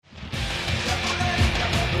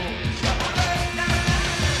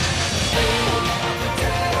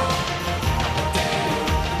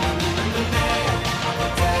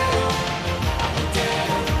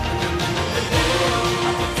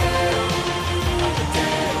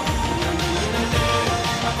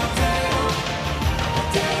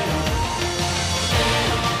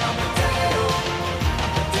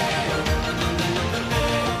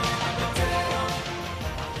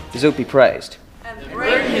Zoot be praised. And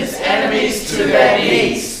bring his enemies to their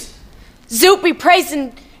knees. Zoot be praised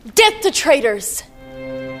and death to traitors.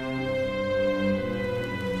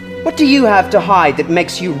 What do you have to hide that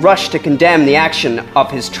makes you rush to condemn the action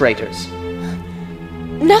of his traitors?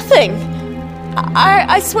 Nothing.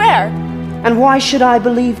 I swear. And why should I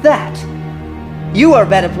believe that? You are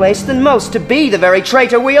better placed than most to be the very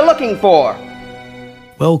traitor we are looking for.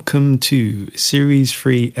 Welcome to Series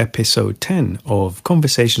 3, Episode 10 of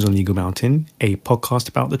Conversations on Eagle Mountain, a podcast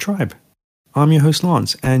about the tribe. I'm your host,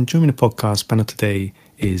 Lance, and joining the podcast panel today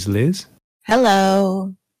is Liz.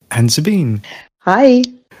 Hello. And Sabine. Hi.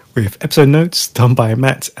 With episode notes done by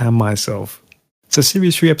Matt and myself. So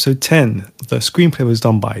Series 3, Episode 10, the screenplay was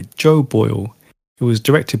done by Joe Boyle. It was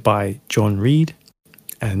directed by John Reed,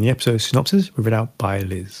 and the episode synopsis was read out by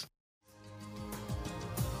Liz.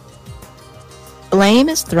 Blame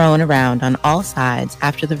is thrown around on all sides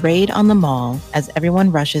after the raid on the mall as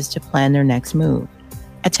everyone rushes to plan their next move.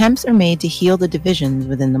 Attempts are made to heal the divisions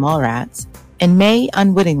within the Mallrats, and May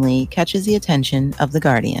unwittingly catches the attention of the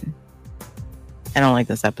Guardian. I don't like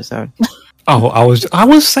this episode. Oh, I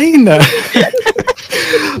was saying that.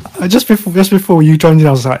 just before you joined in,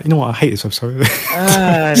 I was like, you know what, I hate this episode.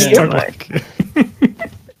 I don't like it.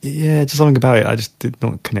 Yeah, just something about it. I just did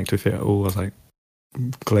not connect with it at all. I was like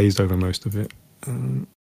glazed over most of it.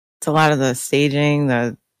 It's a lot of the staging,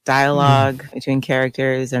 the dialogue between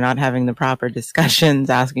characters. They're not having the proper discussions,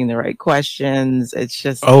 asking the right questions. It's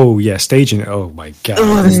just... Oh, yeah, staging. Oh, my God.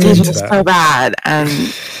 Oh, the staging is so bad. And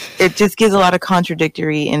it just gives a lot of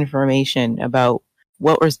contradictory information about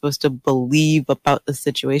what we're supposed to believe about the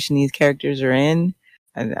situation these characters are in.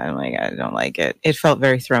 And I'm like, I don't like it. It felt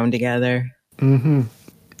very thrown together. Mm-hmm.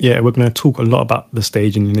 Yeah, we're going to talk a lot about the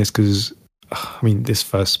staging in this because... I mean, this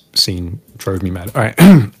first scene drove me mad. All right.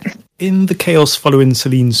 In the chaos following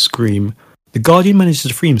Celine's scream, the Guardian manages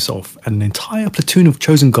to free himself, and an entire platoon of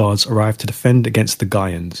chosen guards arrive to defend against the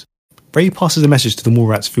Gaians. Bray passes a message to the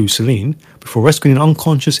Mallrats through Celine before rescuing an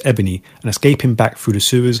unconscious Ebony and escaping back through the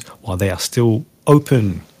sewers while they are still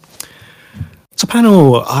open. So,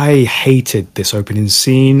 panel, I hated this opening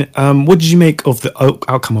scene. What did you make of the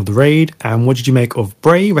outcome of the raid, and what did you make of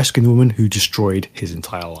Bray rescuing the woman who destroyed his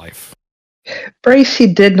entire life?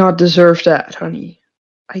 Bracy did not deserve that, honey.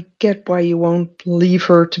 I get why you won't leave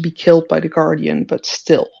her to be killed by the Guardian, but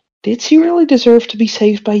still. Did she really deserve to be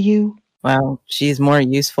saved by you? Well, she's more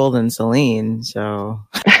useful than Celine, so...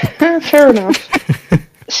 Fair enough.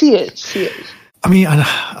 She is. I mean,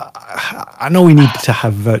 I know we need to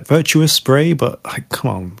have virtuous Bray, but like, come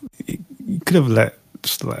on. You could have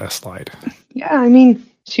just let her slide. Yeah, I mean,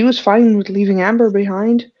 she was fine with leaving Amber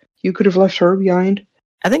behind. You could have left her behind.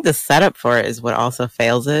 I think the setup for it is what also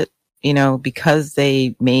fails it, you know, because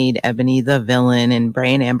they made Ebony the villain and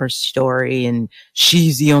Bray and Amber's story, and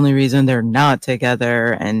she's the only reason they're not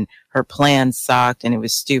together, and her plan sucked and it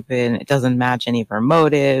was stupid and it doesn't match any of her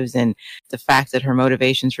motives, and the fact that her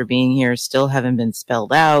motivations for being here still haven't been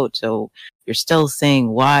spelled out. So you're still saying,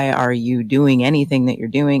 why are you doing anything that you're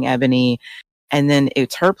doing, Ebony? And then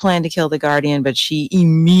it's her plan to kill the Guardian, but she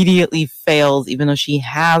immediately fails, even though she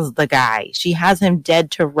has the guy. She has him dead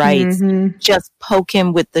to rights. Mm-hmm. Just poke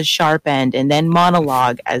him with the sharp end and then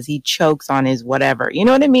monologue as he chokes on his whatever. You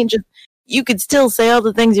know what I mean? Just, you could still say all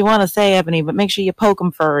the things you want to say, Ebony, but make sure you poke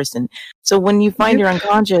him first. And so when you find her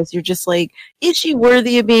unconscious, you're just like, is she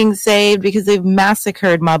worthy of being saved? Because they've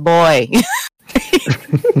massacred my boy.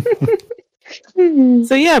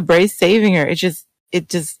 So yeah, Bray's saving her. It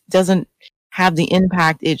just doesn't have the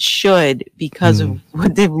impact it should because of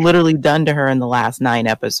what they've literally done to her in the last 9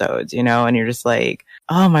 episodes, you know, and you're just like,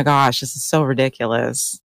 oh my gosh, this is so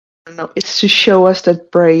ridiculous. No, it's to show us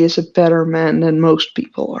that Bray is a better man than most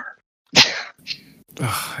people are.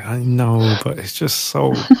 I know, but it's just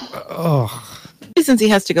so... Since he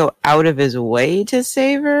has to go out of his way to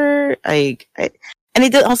save her, and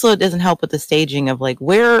it also doesn't help with the staging of, like,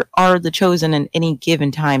 where are the Chosen in any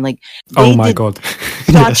given time? Like, oh my God.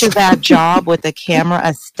 Such a bad job with the camera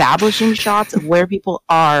establishing shots of where people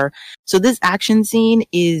are. So this action scene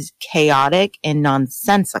is chaotic and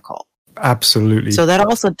nonsensical. Absolutely. So that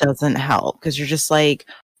also doesn't help because you're just like,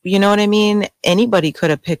 you know what I mean? Anybody could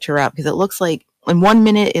have picked her up because it looks like in 1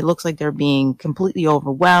 minute, it looks like they're being completely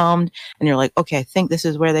overwhelmed. And you're like, okay, I think this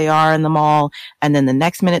is where they are in the mall. And then the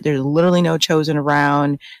next minute, there's literally no Chosen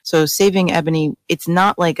around. So saving Ebony, it's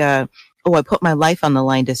not like I put my life on the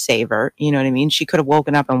line to save her. You know what I mean? She could have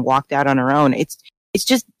woken up and walked out on her own. It's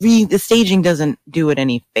just the staging doesn't do it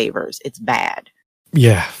any favors. It's bad.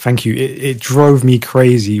 Yeah, thank you. It drove me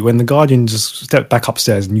crazy when the Guardian just stepped back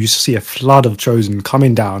upstairs and you see a flood of Chosen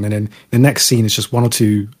coming down, and then the next scene is just one or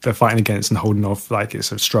two they're fighting against and holding off like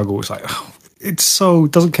it's a struggle. It's like, oh, it's so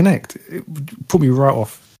doesn't connect. It put me right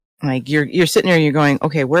off. Like you're sitting there, you're going,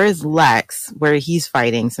 okay, where is Lex? Where he's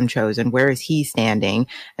fighting some Chosen? Where is he standing?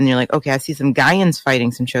 And you're like, okay, I see some Gaians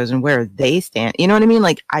fighting some Chosen. Where are they stand? You know what I mean?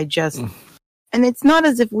 Like and it's not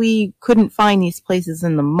as if we couldn't find these places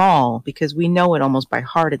in the mall because we know it almost by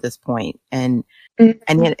heart at this point. And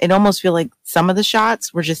yet it almost feels like some of the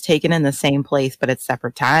shots were just taken in the same place, but at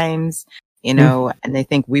separate times, you know, and they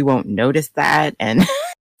think we won't notice that. And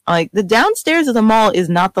like the downstairs of the mall is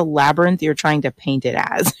not the labyrinth you're trying to paint it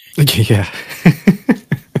as. Yeah.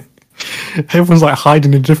 Everyone's like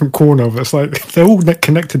hiding in a different corner of it. It's like they're all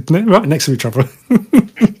connected right next to each other.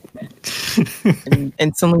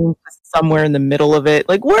 and someone somewhere in the middle of it.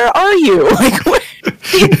 Like, where are you? Like, where are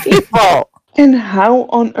these people? And how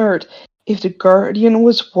on earth, if the Guardian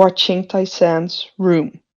was watching Tysan's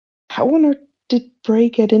room, how on earth did Bray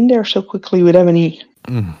get in there so quickly with Ebony?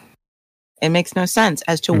 It makes no sense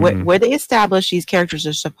as to where they establish these characters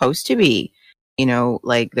are supposed to be. You know,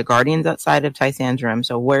 like the Guardian's outside of Tysan's room.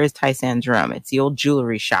 So where is Tysan's room? It's the old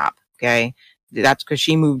jewelry shop. Okay. That's because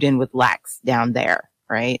she moved in with Lex down there.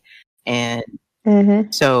 Right. And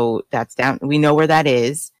so that's down. We know where that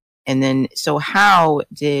is. And then, so how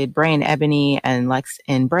did Bray and Ebony and Lex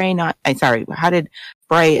and Bray how did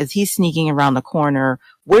Bray, as he's sneaking around the corner,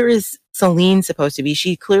 where is Selene supposed to be?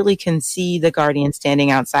 She clearly can see the Guardian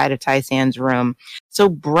standing outside of Tysan's room. So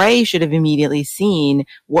Bray should have immediately seen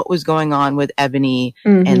what was going on with Ebony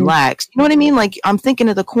and Lex. You know what I mean? Like, I'm thinking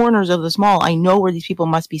of the corners of this mall. I know where these people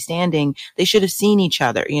must be standing. They should have seen each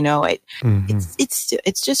other. You know,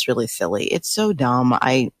 it's just really silly. It's so dumb.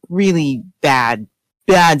 Really bad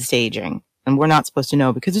staging. And we're not supposed to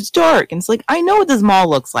know because it's dark. And it's like, I know what this mall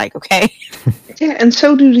looks like, okay? Yeah, and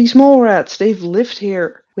so do these mall rats. They've lived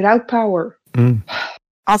here without power.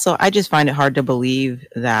 Also, I just find it hard to believe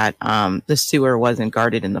that the sewer wasn't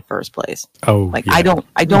guarded in the first place. Oh, like yeah.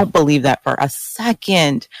 I don't believe that for a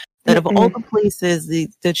second. That of all the places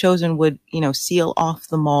the Chosen would, seal off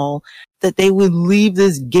the mall, that they would leave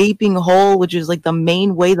this gaping hole, which is like the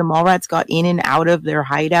main way the mall rats got in and out of their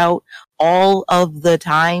hideout all of the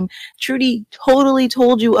time. Trudy totally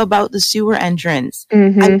told you about the sewer entrance.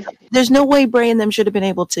 There's no way Bray and them should have been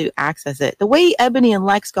able to access it. The way Ebony and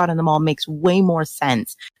Lex got in the mall makes way more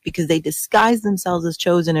sense because they disguised themselves as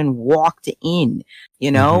Chosen and walked in,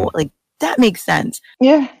 like that makes sense.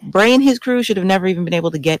 Yeah. Bray and his crew should have never even been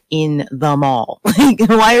able to get in the mall. Like,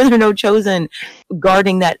 why are there no Chosen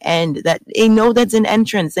guarding that end? That they know that's an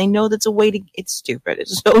entrance. They know that's a way to. It's stupid.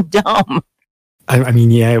 It's so dumb. I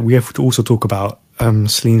mean, yeah, we have to also talk about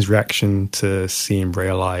Selene's reaction to seeing Bray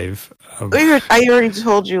alive. I already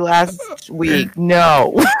told you last week.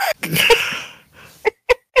 No.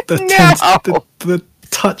 The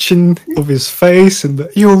touching of his face and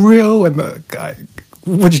you're real and the guy.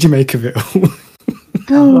 What did you make of it?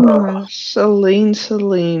 Oh,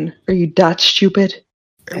 Selene, are you that stupid?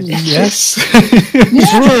 Yes.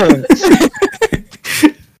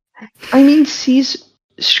 I mean, she's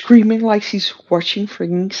screaming like she's watching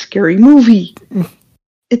freaking scary movie.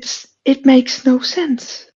 It makes no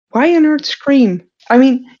sense. Why on earth scream? I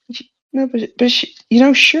mean, no, but she,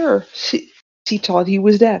 sure, she thought he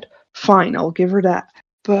was dead. Fine, I'll give her that.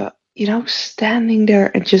 But standing there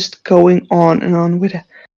and just going on and on with it.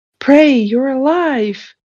 Bray, you're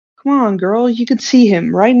alive. Come on, girl, you can see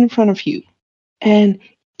him right in front of you. And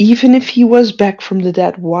even if he was back from the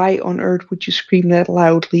dead, why on earth would you scream that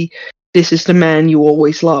loudly? This is the man you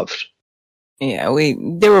always loved. Yeah,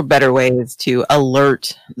 there were better ways to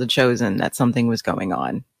alert the Chosen that something was going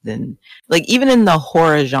on than, like, even in the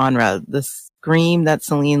horror genre, the scream that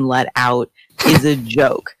Selene let out is a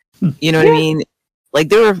joke. You know what I mean? Like,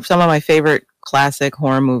 there were some of my favorite classic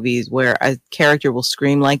horror movies where a character will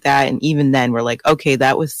scream like that, and even then we're like, okay,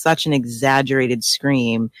 that was such an exaggerated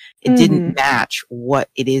scream. It didn't match what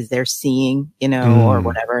it is they're seeing, or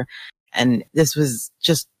whatever. And this was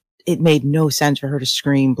just, it made no sense for her to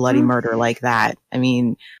scream bloody murder like that. I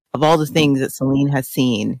mean, of all the things that Selene has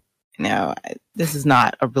seen, this is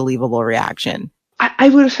not a believable reaction. I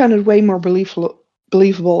would have found it way more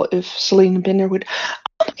believable if Selene had been there with,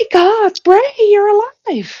 oh my God, Bray, you're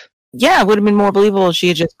alive. Yeah, it would have been more believable if she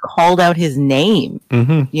had just called out his name,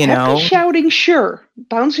 Happy shouting, sure.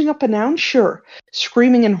 Bouncing up and down, sure.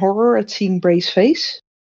 Screaming in horror at seeing Bray's face?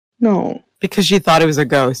 No. Because she thought it was a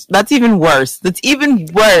ghost. That's even worse. She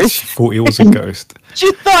thought it was a ghost.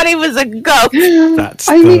 She thought he was a ghost.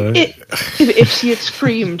 Mean, if she had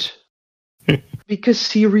screamed because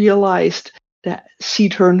she realized that she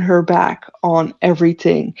turned her back on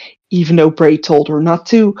everything, even though Bray told her not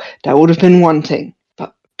to. That would have been one thing.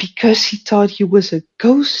 But because he thought he was a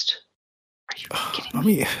ghost? Are you kidding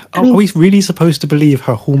me? Are we really supposed to believe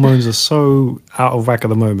her hormones are so out of whack at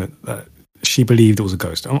the moment that she believed it was a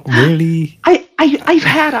ghost? Oh, really? I've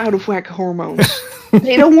had out of whack hormones.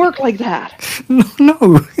 They don't work like that.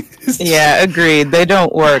 No. Yeah, agreed. They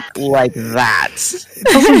don't work like that. It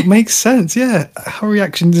doesn't make sense. Yeah, her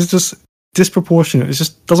reaction is just disproportionate. It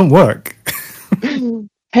just doesn't work.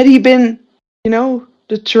 Had he been,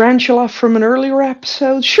 the tarantula from an earlier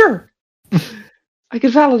episode, sure. I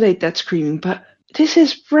could validate that screaming, but this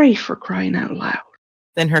is Bray, for crying out loud.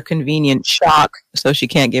 Then her convenient shock, so she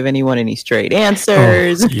can't give anyone any straight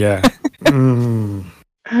answers. Oh, yeah. No,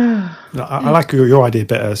 I like your idea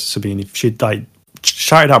better, Sabine. If she'd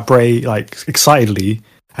shouted out Bray excitedly,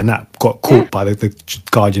 and that got caught by the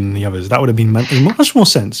Guardian and the others, that would have been much more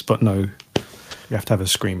sense. But no, you have to have her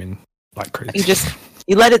screaming like crazy.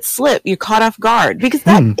 You let it slip. You're caught off guard because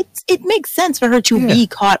it makes sense for her to be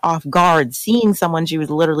caught off guard, seeing someone she was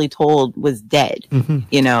literally told was dead, and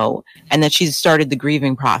that she's started the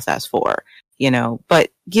grieving process for, But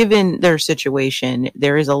given their situation,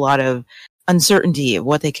 there is a lot of uncertainty of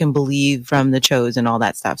what they can believe from the Chose and all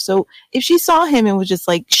that stuff. So if she saw him and was just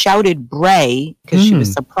shouted Bray because she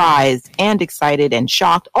was surprised and excited and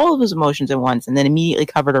shocked, all of those emotions at once, and then immediately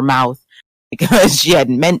covered her mouth because she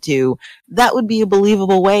hadn't meant to, that would be a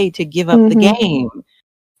believable way to give up the game.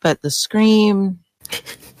 But the scream,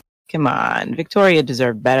 come on, Victoria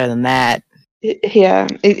deserved better than that.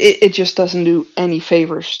 It just doesn't do any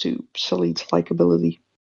favors to Celine's likability.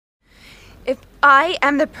 If I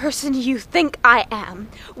am the person you think I am,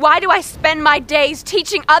 why do I spend my days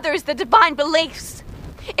teaching others the divine beliefs?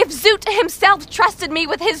 If Zoot himself trusted me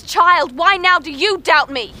with his child, why now do you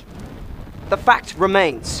doubt me? The fact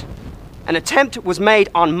remains. An attempt was made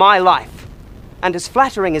on my life. And as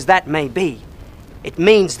flattering as that may be, it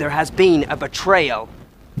means there has been a betrayal.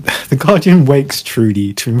 The Guardian wakes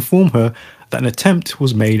Trudy to inform her that an attempt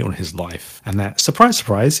was made on his life. And that, surprise,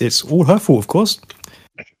 surprise, it's all her fault, of course.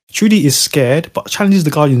 Trudy is scared, but challenges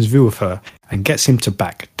the Guardian's view of her and gets him to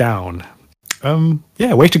back down.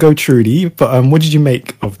 Way to go, Trudy. But what did you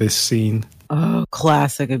make of this scene? Oh,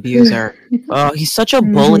 classic abuser. Oh, he's such a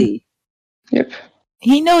bully. Yep.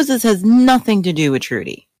 He knows this has nothing to do with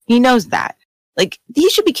Trudy. He knows that. He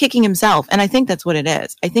should be kicking himself, and I think that's what it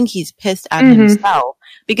is. I think he's pissed at himself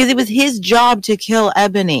because it was his job to kill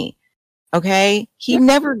Ebony. Okay? He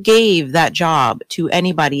never gave that job to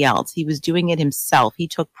anybody else. He was doing it himself. He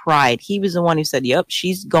took pride. He was the one who said, yep,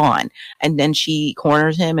 she's gone. And then she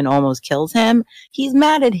corners him and almost kills him. He's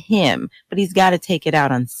mad at him, but he's got to take it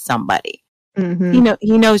out on somebody.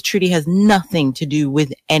 He knows Trudy has nothing to do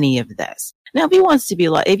with any of this. Now, if he wants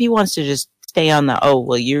to just stay on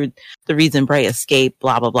you're the reason Bray escaped,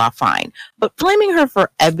 blah, blah, blah, fine. But blaming her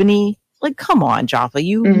for Ebony, come on, Jaffa,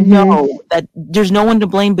 you know that there's no one to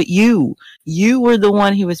blame but you. You were the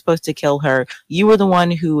one who was supposed to kill her. You were the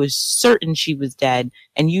one who was certain she was dead,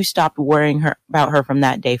 and you stopped worrying about her from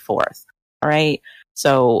that day forth. All right?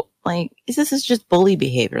 So, this is just bully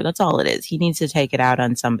behavior. That's all it is. He needs to take it out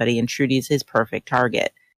on somebody, and Trudy's his perfect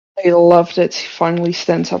target. I love that she finally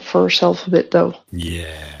stands up for herself a bit, though.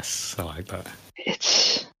 Yes, I like that.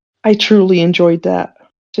 I truly enjoyed that.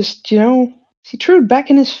 Just, she threw it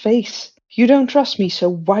back in his face. You don't trust me, so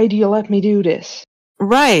why do you let me do this?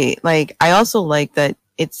 Right. I also like that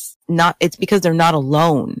it's because they're not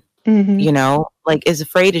alone. As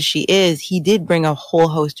afraid as she is, he did bring a whole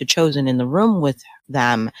host of Chosen in the room with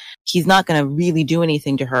them. He's not going to really do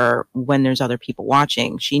anything to her when there's other people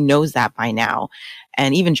watching. She knows that by now.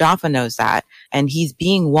 And even Jaffa knows that. And he's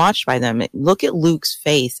being watched by them. Look at Luke's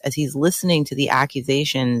face as he's listening to the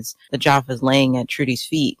accusations that Jaffa's laying at Trudy's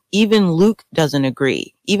feet. Even Luke doesn't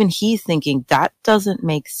agree. Even he's thinking, that doesn't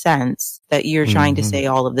make sense that you're trying to say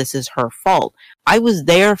all of this is her fault. I was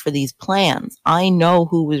there for these plans. I know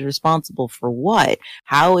who was responsible for what.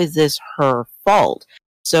 How is this her fault?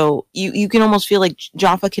 So you can almost feel like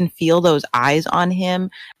Jaffa can feel those eyes on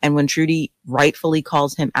him. And when Trudy rightfully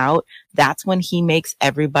calls him out, that's when he makes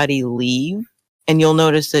everybody leave. And you'll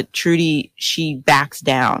notice that Trudy, she backs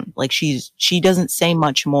down. She doesn't say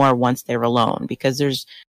much more once they're alone because there's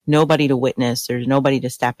nobody to witness. There's nobody to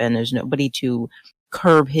step in. There's nobody to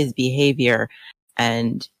curb his behavior.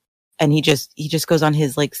 And he just goes on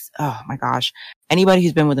his oh my gosh, anybody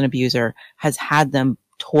who's been with an abuser has had them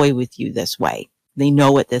toy with you this way. They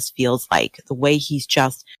know what this feels like. The way he's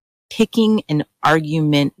just picking an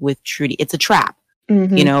argument with Trudy. It's a trap.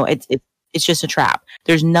 It's just a trap.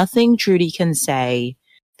 There's nothing Trudy can say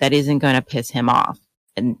that isn't going to piss him off.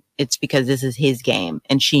 And it's because this is his game,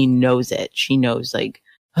 and she knows it. She knows, like,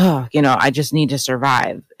 oh, you know, I just need to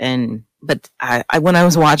survive. But I when I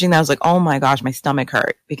was watching that, I was like, oh my gosh, my stomach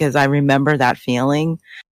hurt, because I remember that feeling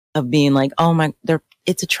of being like, oh my,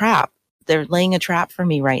 it's a trap. They're laying a trap for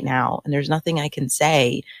me right now, and there's nothing I can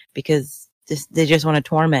say because they just want to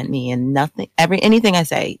torment me, and anything I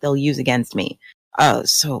say, they'll use against me.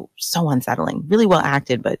 So unsettling. Really well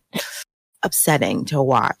acted, but upsetting to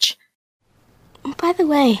watch. By the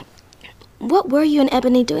way, what were you and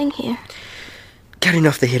Ebony doing here? Cutting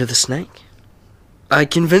off the head of the snake. I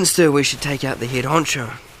convinced her we should take out the head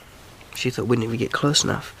honcho. She thought we'd never get close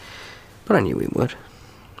enough, but I knew we would.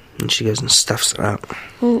 And she goes and stuffs it up.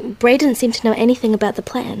 Well, Bray didn't seem to know anything about the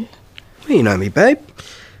plan. Well, you know me, babe.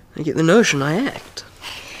 I get the notion I act.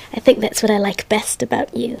 I think that's what I like best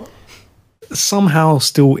about you. Somehow,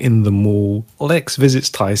 still in the mall, Lex visits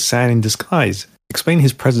Tai-San in disguise, explaining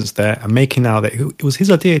his presence there and making out that it was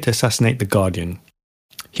his idea to assassinate the Guardian.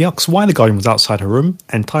 He asks why the Guardian was outside her room,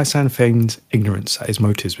 and Tai-San feigns ignorance at his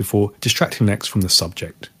motives before distracting Lex from the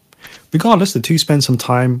subject. Regardless, the two spend some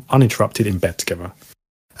time uninterrupted in bed together.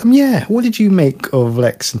 What did you make of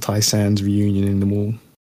Lex and Tai-San's reunion in the mall?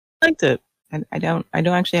 I liked it. I don't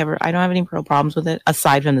have any real problems with it,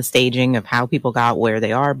 aside from the staging of how people got where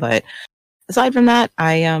they are. But aside from that,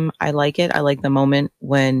 I like it. I like the moment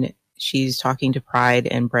when she's talking to Pride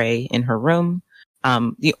and Bray in her room.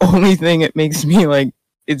 The only thing that makes me like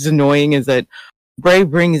it's annoying is that Bray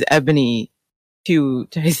brings Ebony to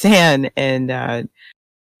Tai-San, and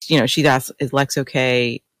she asks, "Is Lex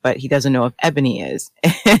okay?" But he doesn't know if Ebony is.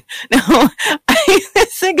 Now, I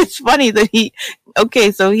think it's funny that he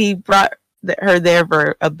brought her there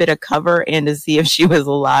for a bit of cover and to see if she was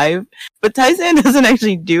alive. But Tai-San doesn't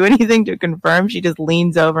actually do anything to confirm. She just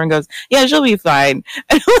leans over and goes, "Yeah, she'll be fine."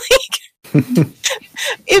 And I'm like,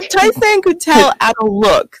 if Tai-San could tell at a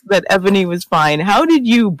look that Ebony was fine, how did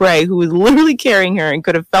you, Bray, who was literally carrying her and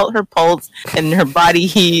could have felt her pulse and her body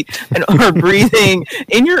heat and her breathing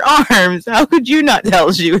in your arms, how could you not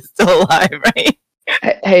tell she was still alive, right?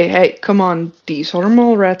 Hey, come on. These are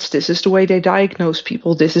mole rats. This is the way they diagnose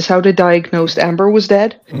people. This is how they diagnosed Amber was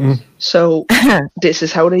dead. So this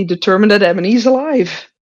is how they determine that Ebony's alive.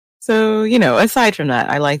 So, aside from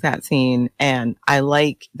that, I like that scene, and I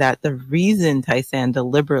like that the reason Tai-San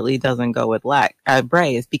deliberately doesn't go with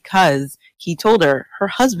Bray is because he told her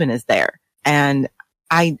husband is there. And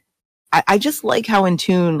I just like how in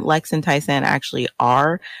tune Lex and Tai-San actually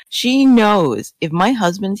are. She knows if my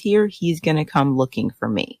husband's here, he's going to come looking for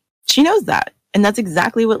me. She knows that. And that's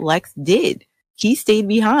exactly what Lex did. He stayed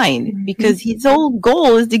behind because his whole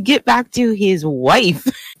goal is to get back to his wife.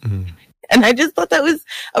 And I just thought that was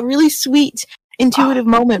a really sweet, intuitive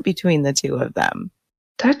moment between the two of them.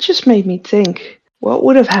 That just made me think, what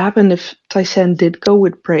would have happened if Tai-San did go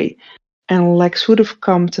with Bray and Lex would have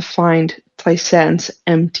come to find Tai-San's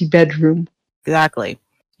empty bedroom? Exactly.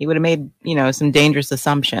 He would have made, some dangerous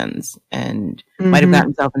assumptions and might have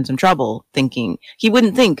gotten himself in some trouble thinking. He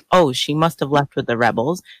wouldn't think, oh, she must have left with the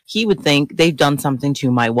rebels. He would think they've done something to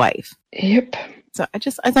my wife. Yep. So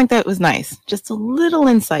I think that was nice. Just a little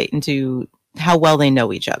insight into how well they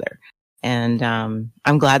know each other. And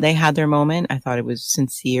I'm glad they had their moment. I thought it was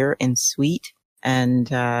sincere and sweet. And,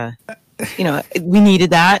 we needed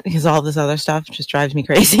that because all this other stuff just drives me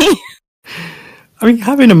crazy. I mean,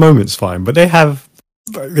 having a moment's fine, but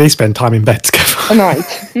they spend time in bed together. A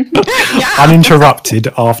night. Uninterrupted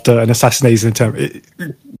after an assassination attempt.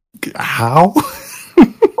 How?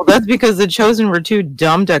 Well, that's because the Chosen were too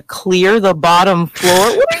dumb to clear the bottom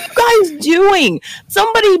floor. What are you guys doing?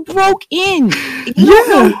 Somebody broke in. You don't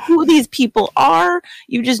know who these people are.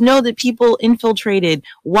 You just know that people infiltrated.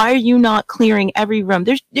 Why are you not clearing every room?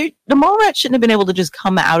 The mole rats shouldn't have been able to just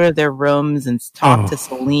come out of their rooms and talk to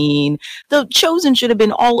Celine. The Chosen should have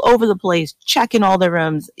been all over the place, checking all their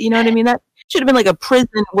rooms. You know what I mean? That should have been like a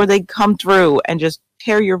prison where they come through and just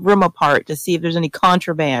tear your room apart to see if there's any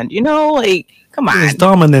contraband. Come on. There's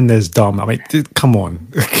dumb and then there's dumb. I mean, come on.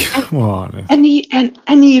 Come on. And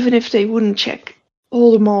even if they wouldn't check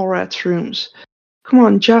all the mole rats' rooms, come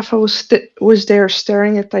on, Jaffa was there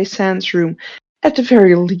staring at Tai-San's room. At the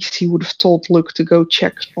very least, he would have told Luke to go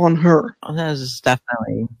check on her. Well, that was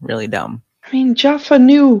definitely really dumb. I mean, Jaffa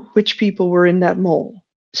knew which people were in that mall.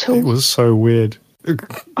 So it was so weird.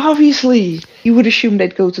 Obviously, you would assume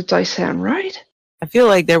they'd go to Tai-San, right? I feel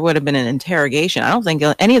like there would have been an interrogation. I don't think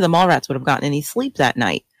any of the mall rats would have gotten any sleep that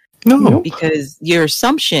night. No. Because your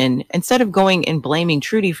assumption, instead of going and blaming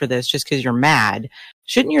Trudy for this just because you're mad,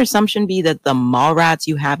 shouldn't your assumption be that the mall rats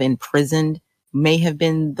you have imprisoned may have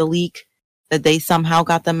been the leak? that they somehow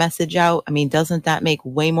got the message out. I mean, doesn't that make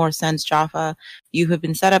way more sense, Jaffa? You have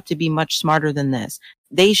been set up to be much smarter than this.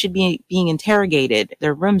 They should be being interrogated,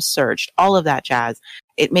 their rooms searched, all of that jazz.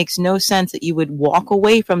 It makes no sense that you would walk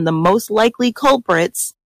away from the most likely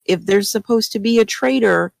culprits if there's supposed to be a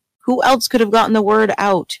traitor. Who else could have gotten the word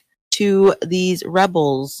out to these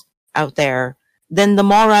rebels out there than the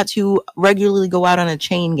Mallrats who regularly go out on a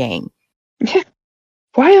chain gang? Yeah.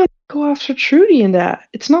 Why not go after Trudy in that?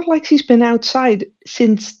 It's not like she's been outside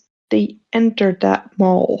since they entered that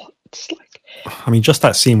mall. It's like, I mean, just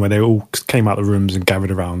that scene where they all came out of the rooms and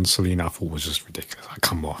gathered around Selena, I thought was just ridiculous. Like,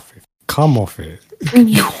 come off it. Come off it.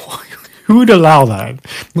 Who would allow that?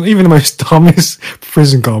 Not even the most dumbest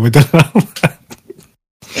prison guard would allow that.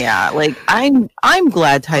 Yeah, like I'm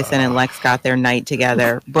glad Tyson and Lex got their night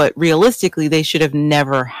together, but realistically, they should have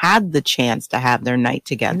never had the chance to have their night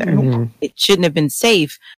together. Mm-hmm. It shouldn't have been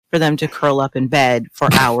safe for them to curl up in bed for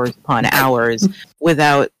hours upon hours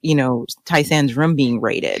without, Tyson's room being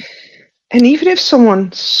raided. And even if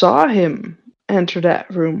someone saw him enter that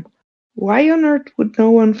room, why on earth would no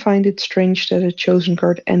one find it strange that a Chosen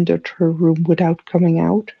guard entered her room without coming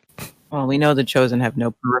out? Well, we know the Chosen have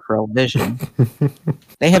no peripheral vision.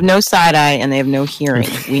 They have no side eye and they have no hearing.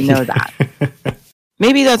 We know that.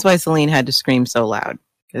 Maybe that's why Selene had to scream so loud,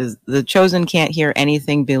 because the Chosen can't hear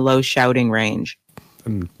anything below shouting range.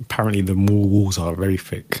 And apparently the mall walls are very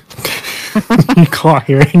thick. You can't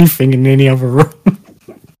hear anything in any other room.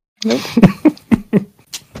 Nope.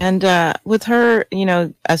 And with her,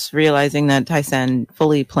 us realizing that Tyson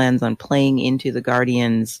fully plans on playing into the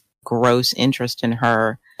Guardians' gross interest in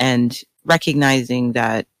her, and recognizing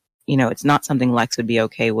that, it's not something Lex would be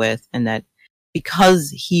okay with, and that because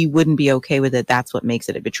he wouldn't be okay with it, that's what makes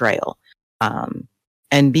it a betrayal.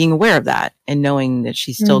 And being aware of that and knowing that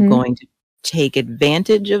she's still going to take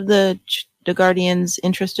advantage of the Guardians'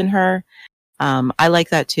 interest in her. I like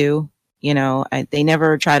that too. They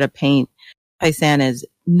never try to paint Tyson as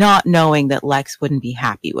not knowing that Lex wouldn't be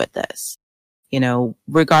happy with this.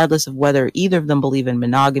 Regardless of whether either of them believe in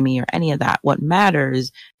monogamy or any of that, what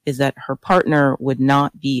matters is that her partner would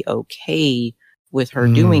not be okay with her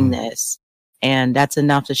doing this. And that's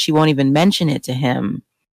enough that she won't even mention it to him.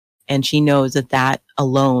 And she knows that that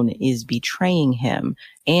alone is betraying him.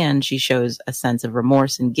 And she shows a sense of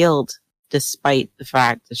remorse and guilt, despite the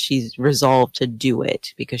fact that she's resolved to do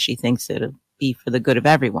it because she thinks it'll be for the good of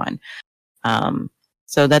everyone.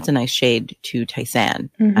 So that's a nice shade to Tyson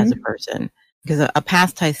as a person. Because a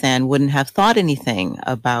past Tyson wouldn't have thought anything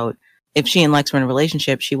about, if she and Lex were in a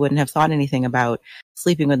relationship, she wouldn't have thought anything about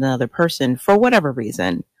sleeping with another person for whatever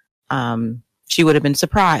reason. She would have been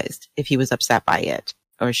surprised if he was upset by it.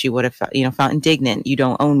 Or she would have, felt indignant. You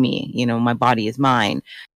don't own me. My body is mine.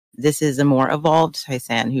 This is a more evolved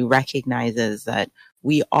Tyson who recognizes that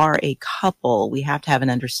we are a couple. We have to have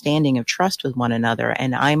an understanding of trust with one another.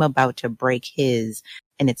 And I'm about to break his,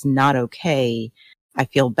 and it's not okay. I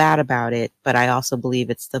feel bad about it, but I also believe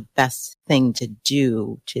it's the best thing to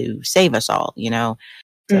do to save us all,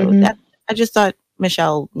 So that, I just thought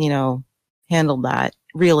Michelle, handled that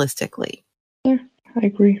realistically. Yeah, I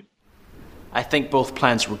agree. I think both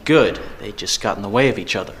plans were good. They just got in the way of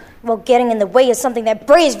each other. Well, getting in the way is something that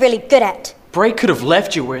Bray is really good at. Bray could have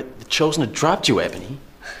left you where the Chosen had dropped you, Ebony.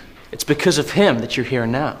 It's because of him that you're here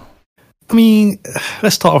now. I mean,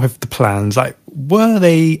 let's start off with the plans. Were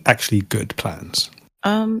they actually good plans?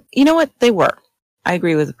 You know what? They were. I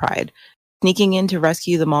agree with Pride. Sneaking in to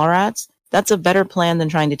rescue the Mallrats, that's a better plan than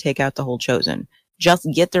trying to take out the whole Chosen. Just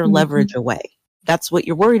get their leverage away. That's what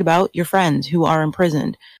you're worried about, your friends who are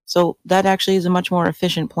imprisoned. So that actually is a much more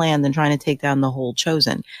efficient plan than trying to take down the whole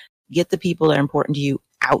Chosen. Get the people that are important to you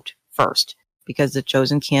out first, because the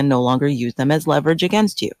Chosen can no longer use them as leverage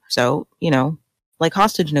against you. So, like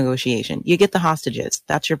hostage negotiation, you get the hostages.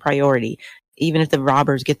 That's your priority. Even if the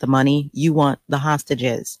robbers get the money, you want the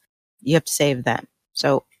hostages. You have to save them.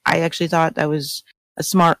 So I actually thought that was a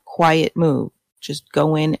smart, quiet move. Just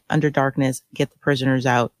go in under darkness, get the prisoners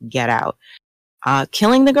out, get out.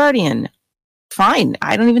 Killing the Guardian, fine.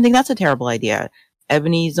 I don't even think that's a terrible idea.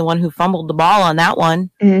 Ebony's the one who fumbled the ball on that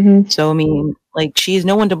one. So, she's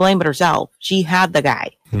no one to blame but herself. She had the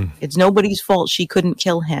guy. It's nobody's fault she couldn't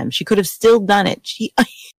kill him. She could have still done it. She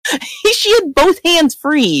had both hands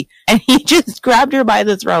free, and he just grabbed her by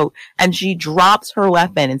the throat, and she drops her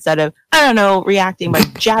weapon instead of, reacting by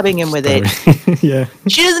jabbing him with it. Yeah.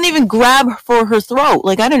 She doesn't even grab for her throat.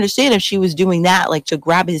 I'd understand if she was doing that, to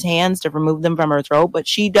grab his hands to remove them from her throat, but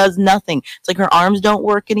she does nothing. It's like her arms don't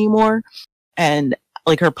work anymore, and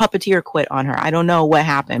her puppeteer quit on her. I don't know what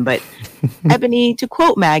happened, but Ebony, to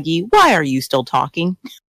quote Maggie, why are you still talking?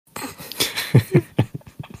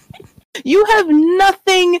 You have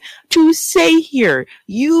nothing to say here.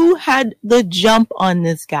 You had the jump on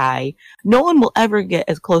this guy. No one will ever get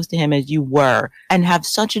as close to him as you were and have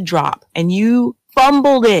such a drop. And you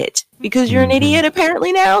fumbled it because you're an idiot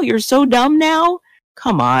apparently now. You're so dumb now.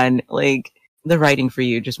 Come on. Like, the writing for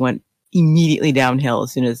you just went immediately downhill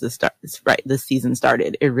as soon as this season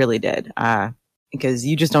started. It really did. Because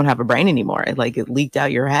you just don't have a brain anymore. It leaked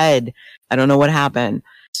out your head. I don't know what happened.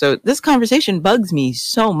 So this conversation bugs me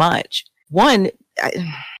so much. One,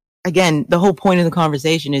 again, the whole point of the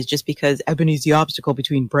conversation is just because Ebony's the obstacle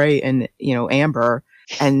between Bray and, Amber.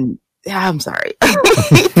 And I'm sorry. I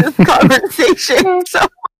hate this conversation so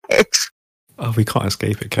much. Oh, we can't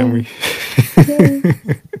escape it, can we?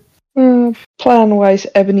 Plan-wise,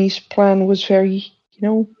 Ebony's plan was very,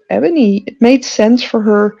 Ebony. It made sense for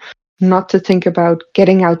her not to think about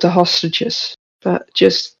getting out the hostages, but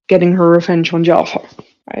just getting her revenge on Jaffa.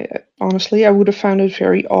 Honestly, I would have found it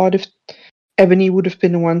very odd if Ebony would have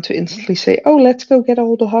been the one to instantly say, "Oh, let's go get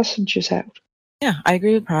all the hostages out." Yeah, I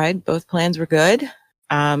agree with Pride. Both plans were good.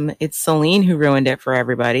 It's Selene who ruined it for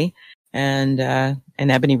everybody, and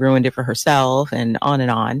Ebony ruined it for herself, and on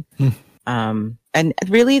and on. And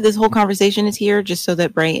really, this whole conversation is here just so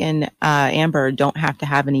that Bray and Amber don't have to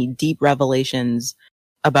have any deep revelations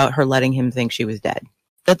about her letting him think she was dead.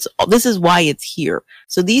 This is why it's here.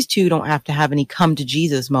 So these two don't have to have any come to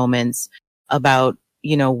Jesus moments about,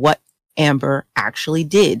 what Amber actually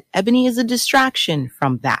did. Ebony is a distraction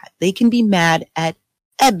from that. They can be mad at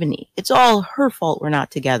Ebony. It's all her fault we're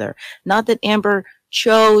not together. Not that Amber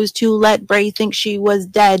chose to let Bray think she was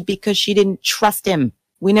dead because she didn't trust him.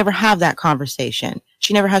 We never have that conversation.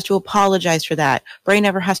 She never has to apologize for that. Bray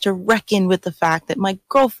never has to reckon with the fact that my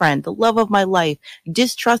girlfriend, the love of my life,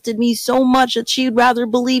 distrusted me so much that she'd rather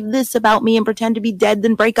believe this about me and pretend to be dead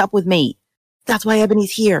than break up with me. That's why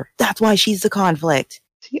Ebony's here. That's why she's the conflict.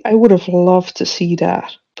 See, I would have loved to see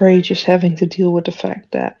that. Bray just having to deal with the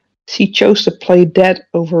fact that she chose to play dead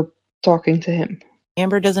over talking to him.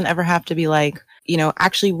 Amber doesn't ever have to be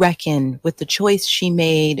actually reckon with the choice she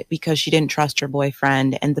made because she didn't trust her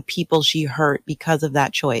boyfriend and the people she hurt because of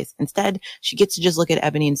that choice. Instead, she gets to just look at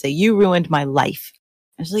Ebony and say, "You ruined my life."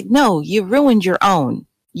 And she's like, "No, you ruined your own.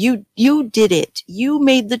 You did it. You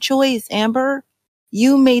made the choice, Amber.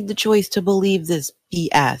 You made the choice to believe this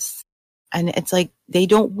BS." And it's like, they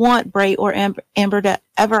don't want Bray or Amber to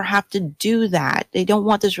ever have to do that. They don't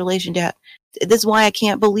want this relationship. This is why I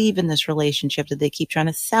can't believe in this relationship that they keep trying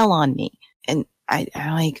to sell on me. And I'm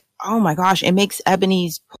like, oh my gosh, it makes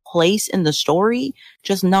Ebony's place in the story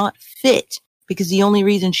just not fit, because the only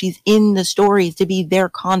reason she's in the story is to be their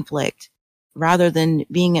conflict rather than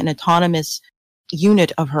being an autonomous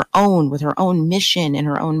unit of her own with her own mission and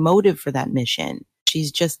her own motive for that mission.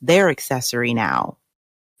 She's just their accessory now.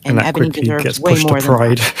 And Ebony deserves way more than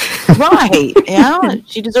Pride. That. Right. Yeah.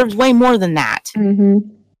 She deserves way more than that. Mm-hmm.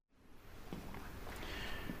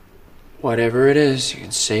 Whatever it is, you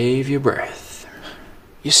can save your breath.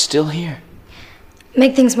 You're still here.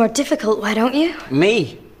 Make things more difficult, why don't you?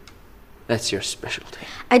 Me? That's your specialty.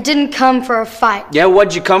 I didn't come for a fight. Yeah,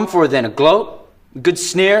 what'd you come for then? A gloat? A good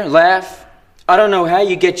sneer? Laugh? I don't know how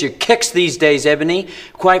you get your kicks these days, Ebony.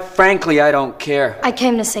 Quite frankly, I don't care. I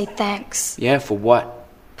came to say thanks. Yeah, for what?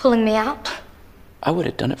 Pulling me out? I would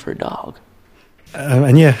have done it for a dog.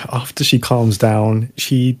 And after she calms down,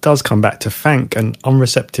 she does come back to thank an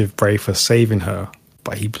unreceptive Bray for saving her,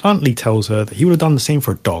 but he bluntly tells her that he would have done the same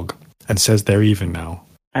for a dog, and says they're even now.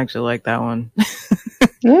 I actually like that one.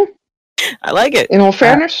 Yeah. I like it. In all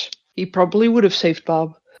fairness, he probably would have saved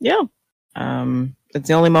Bob. Yeah. It's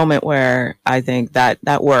the only moment where I think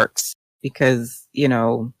that works, because,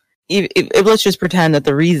 if let's just pretend that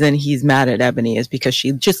the reason he's mad at Ebony is because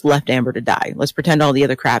she just left Amber to die. Let's pretend all the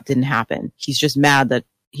other crap didn't happen. He's just mad that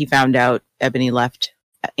he found out Ebony left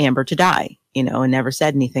Amber to die, and never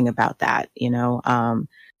said anything about that,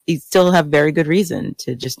 He still have very good reason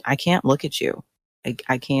to just, I can't look at you.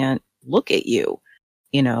 I can't look at you,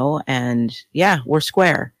 and yeah, we're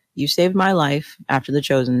square. You saved my life after the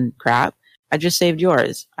Chosen crap. I just saved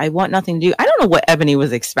yours. I want nothing to do. I don't know what Ebony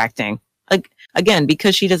was expecting. Again,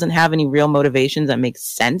 because she doesn't have any real motivations that make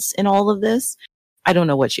sense in all of this, I don't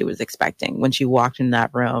know what she was expecting when she walked in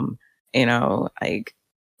that room. Ebony,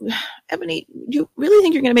 do you really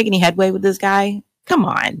think you're going to make any headway with this guy? Come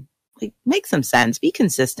on. Make some sense. Be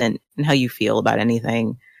consistent in how you feel about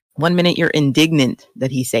anything. One minute you're indignant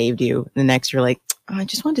that he saved you. The next you're like, oh, I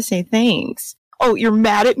just want to say thanks. Oh, you're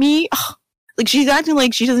mad at me? Oh, she's acting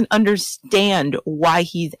like she doesn't understand why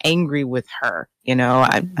he's angry with her.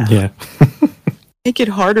 Yeah. Make it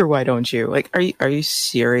harder, why don't you? Are you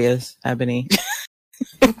serious, Ebony?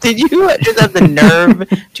 Did you just have the nerve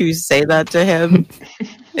to say that to him?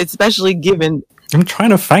 Especially given... I'm trying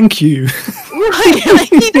to thank you. Right, like,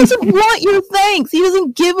 he doesn't want your thanks. He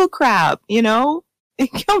doesn't give a crap, you know?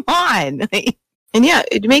 Come on. And yeah,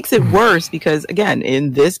 it makes it worse because, again,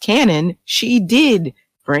 in this canon, she did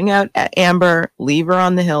bring out Amber, leave her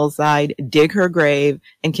on the hillside, dig her grave,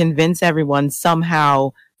 and convince everyone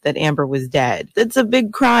somehow that Amber was dead. That's a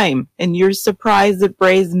big crime. And you're surprised that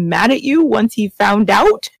Bray's mad at you once he found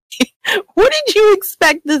out? What did you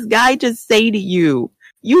expect this guy to say to you?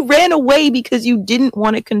 You ran away because you didn't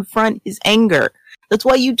want to confront his anger. That's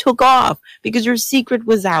why you took off, because your secret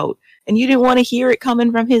was out and you didn't want to hear it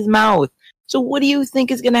coming from his mouth. So what do you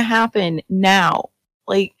think is going to happen now?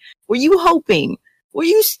 Like, were you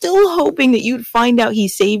still hoping that you'd find out he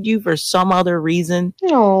saved you for some other reason?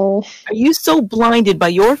 No. Are you so blinded by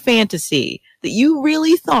your fantasy that you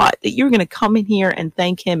really thought that you were going to come in here and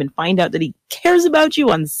thank him and find out that he cares about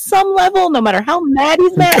you on some level, no matter how mad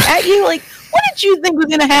he's mad at you? Like, what did you think was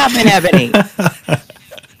going to happen, Ebony?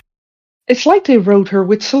 It's like they wrote her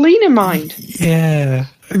with Celine in mind. Yeah.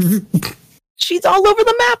 She's all over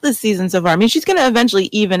the map this season so far. I mean, she's going to eventually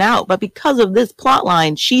even out, but because of this plot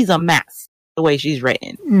line, she's a mess the way she's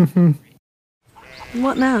written. Mm-hmm.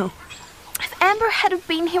 What now? If Amber had have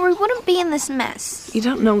been here, we wouldn't be in this mess. You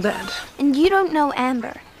don't know that. And you don't know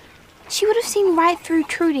Amber. She would have seen right through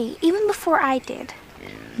Trudy, even before I did.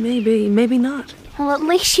 Maybe, maybe not. Well, at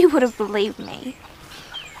least she would have believed me.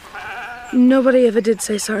 Nobody ever did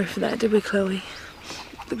say sorry for that, did we, Chloe?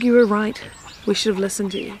 Look, you were right. We should have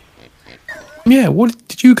listened to you. Yeah, what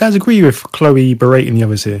did you guys agree with Chloe berating the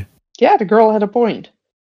others here? Yeah, the girl had a point.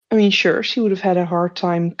 I mean, sure, she would have had a hard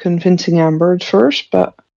time convincing Amber at first,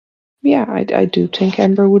 but yeah, I do think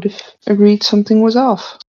Amber would have agreed something was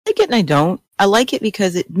off. I like it and I don't. I like it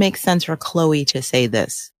because it makes sense for Chloe to say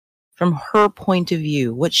this. From her point of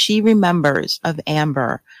view, what she remembers of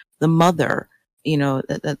Amber, the mother, you know,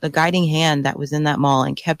 the guiding hand that was in that mall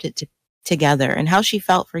and kept it together, and how she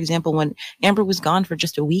felt, for example, when Amber was gone for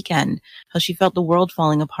just a weekend, how she felt the world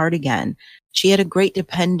falling apart again. She had a great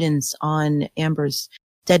dependence on Amber's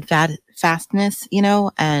steadfastness, you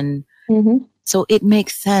know, and so it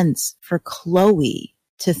makes sense for Chloe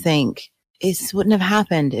to think this wouldn't have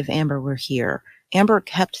happened if Amber were here. Amber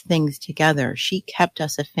kept things together. She kept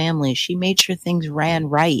us a family. She made sure things ran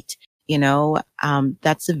right. You know,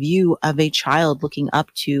 that's the view of a child looking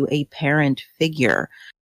up to a parent figure.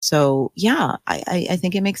 So yeah, I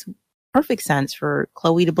think it makes perfect sense for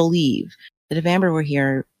Chloe to believe that if Amber were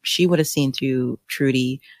here, she would have seen through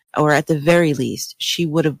Trudy, or at the very least, she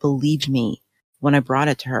would have believed me when I brought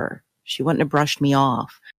it to her. She wouldn't have brushed me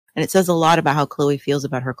off. And it says a lot about how Chloe feels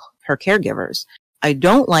about her caregivers. I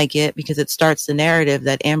don't like it because it starts the narrative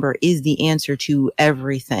that Amber is the answer to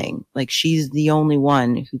everything. Like, she's the only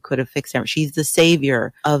one who could have fixed Amber. She's the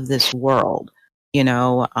savior of this world. You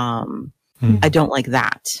know, I don't like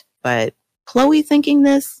that. But Chloe thinking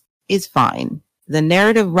this is fine. The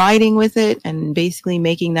narrative riding with it and basically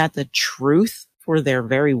making that the truth for their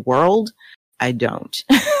very world, I don't.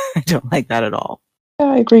 I don't like that at all. Yeah,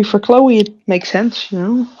 I agree. For Chloe, it makes sense, you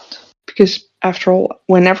know, because after all,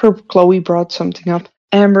 whenever Chloe brought something up,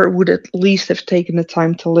 Amber would at least have taken the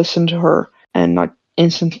time to listen to her and not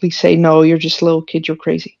instantly say, no, you're just a little kid, you're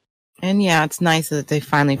crazy. And yeah, it's nice that they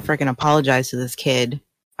finally freaking apologized to this kid.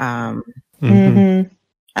 I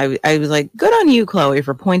was like, good on you, Chloe,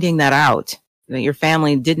 for pointing that out, that your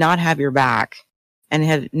family did not have your back and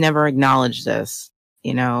have never acknowledged this,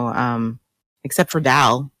 you know, except for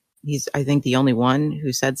Dal. He's, I think, the only one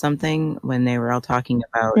who said something when they were all talking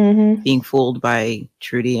about being fooled by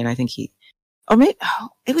Trudy. And I think it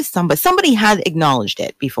was somebody had acknowledged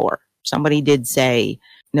it before. Somebody did say,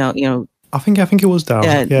 no, you know, I think it was Dal.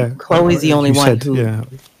 Yeah. Chloe's the only one who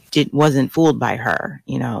wasn't fooled by her,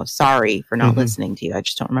 you know, sorry for not listening to you. I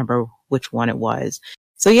just don't remember which one it was.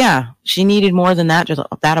 So yeah, she needed more than that, just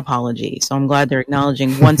that apology. So I'm glad they're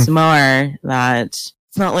acknowledging once more that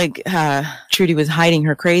it's not like Trudy was hiding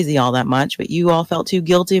her crazy all that much, but you all felt too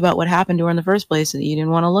guilty about what happened to her in the first place that you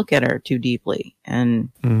didn't want to look at her too deeply. And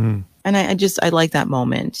I like that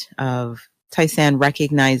moment of Tai-San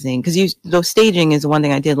recognizing, because the staging is the one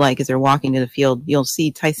thing I did like. As they're walking to the field, you'll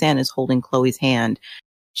see Tai-San is holding Chloe's hand.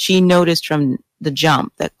 She noticed from the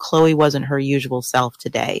jump that Chloe wasn't her usual self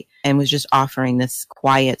today and was just offering this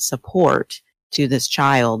quiet support to this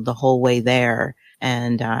child the whole way there.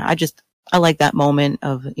 And I like that moment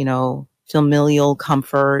of, you know, familial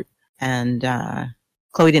comfort. And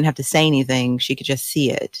Chloe didn't have to say anything. She could just see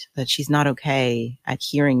it, that she's not okay at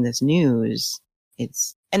hearing this news.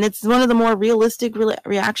 It's one of the more realistic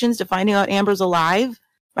reactions to finding out Amber's alive.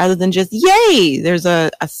 rather than just, yay, there's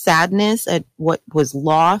a sadness at what was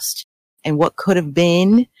lost and what could have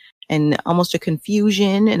been, and almost a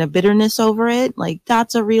confusion and a bitterness over it. Like,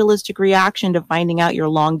 that's a realistic reaction to finding out your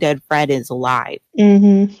long dead friend is alive.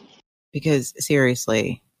 Mm-hmm. Because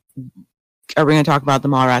seriously, are we going to talk about the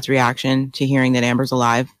Mallrats' reaction to hearing that Amber's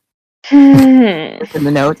alive? It's in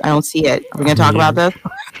the notes. I don't see it. Are we going to talk about this?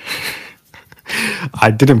 I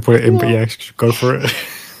didn't put it in, but yeah, go for it.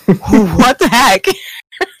 What the heck?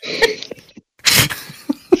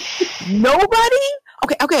 Nobody?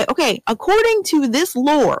 Okay. According to this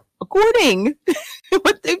lore, according to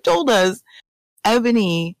what they've told us,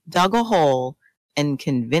 Ebony dug a hole and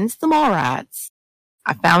convinced the Mallrats,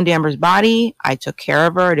 I found Amber's body, I took care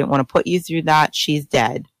of her, I didn't want to put you through that, she's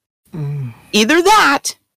dead. Either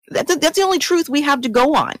that's the only truth we have to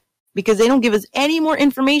go on, because they don't give us any more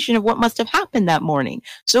information of what must have happened that morning.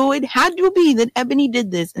 So it had to be that Ebony did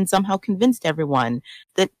this and somehow convinced everyone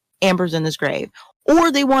that Amber's in this grave.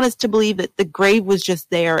 Or they want us to believe that the grave was just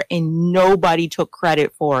there and nobody took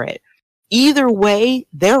credit for it. Either way,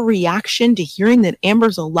 their reaction to hearing that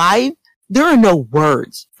Amber's alive, there are no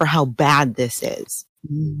words for how bad this is.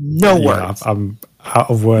 No words. I'm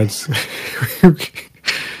out of words.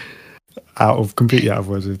 Completely out of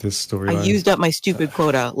words with this story. I used up my stupid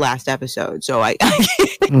quota last episode, so I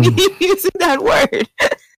keep using that word.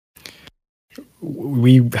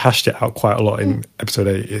 We hashed it out quite a lot in episode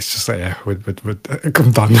 8. It's just like, yeah,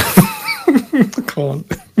 I'm done. I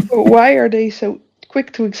can't. Why are they so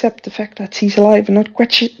quick to accept the fact that he's alive and not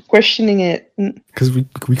questioning it? Because we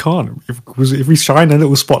can't. If we shine a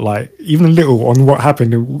little spotlight, even a little, on what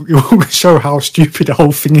happened, it will show how stupid the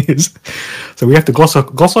whole thing is. So we have to gloss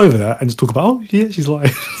over that and just talk about, oh, yeah, she's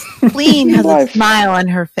alive. Lean has a smile on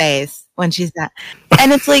her face when she's that.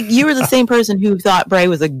 And it's like, you were the same person who thought Bray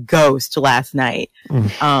was a ghost last night.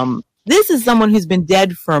 This is someone who's been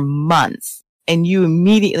dead for months, and you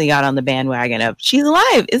immediately got on the bandwagon of, she's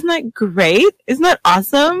alive. Isn't that great? Isn't that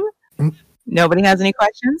awesome? Nobody has any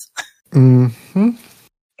questions?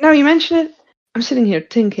 Now you mention it, I'm sitting here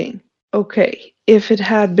thinking, okay, if it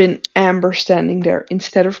had been Amber standing there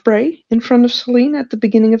instead of Bray in front of Celine at the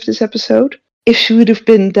beginning of this episode, if she would have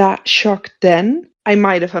been that shocked then, I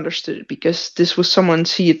might have understood it, because this was someone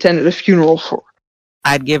she attended a funeral for.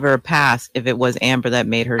 I'd give her a pass if it was Amber that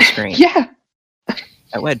made her scream. Yeah.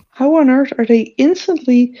 I would. How on earth are they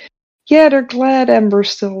instantly... Yeah, they're glad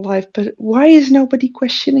Amber's still alive, but why is nobody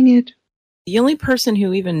questioning it? The only person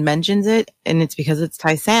who even mentions it, and it's because it's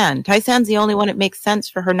Tai-San. Tai-San's the only one it makes sense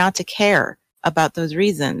for her not to care about those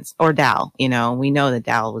reasons. Or Dal, we know that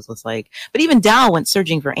Dal was just like... But even Dal went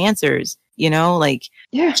searching for answers. He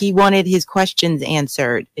wanted his questions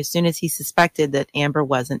answered as soon as he suspected that Amber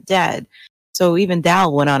wasn't dead. So even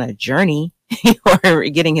Dal went on a journey or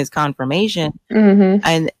getting his confirmation.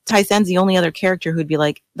 And Tai-San's the only other character who'd be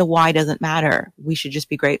like, the why doesn't matter. We should just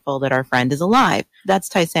be grateful that our friend is alive. That's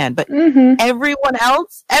Tai-San. But everyone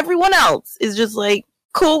else is just like,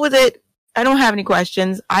 cool with it. I don't have any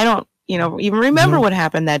questions. I don't, even remember what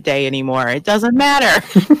happened that day anymore. It doesn't matter.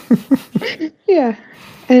 Yeah.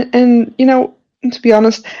 And to be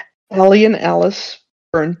honest, Ellie and Alice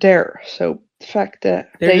weren't there. So the fact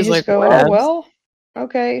that they just like, go, oh, well,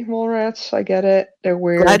 okay, Mallrats, I get it. They're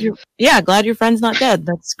weird. Glad your friend's not dead.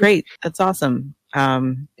 That's great. That's awesome.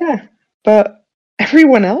 Yeah, but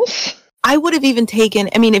everyone else? I would have even taken,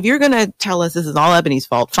 if you're going to tell us this is all Ebony's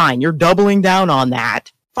fault, fine. You're doubling down on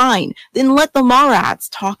that. Fine. Then let the Mallrats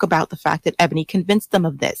talk about the fact that Ebony convinced them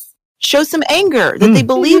of this. Show some anger that they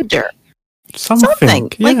believed her.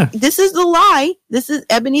 Something. Yeah. Like, this is the lie.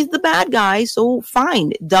 Ebony's the bad guy. So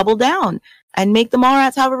fine, double down and make the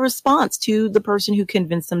Mallrats have a response to the person who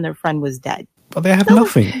convinced them their friend was dead. But they have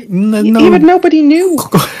nothing. Even nobody knew.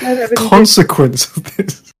 Consequence of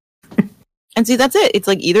this. And see, that's it. It's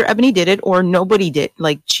like either Ebony did it or nobody did.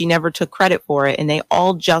 Like, she never took credit for it, and they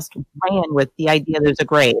all just ran with the idea there's a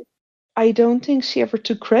grave. I don't think she ever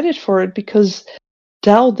took credit for it, because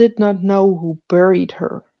Dal did not know who buried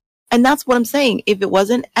her. And that's what I'm saying. If it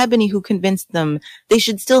wasn't Ebony who convinced them, they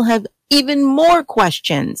should still have even more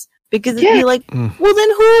questions. Because it'd be like, well, then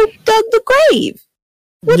who dug the grave?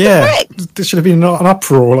 What the frick? There should have been an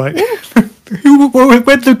uproar. Like,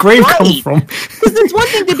 where'd the grave come from? Because it's one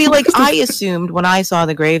thing to be like, I assumed when I saw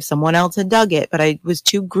the grave, someone else had dug it, but I was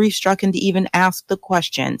too grief-stricken to even ask the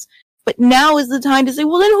questions. But now is the time to say,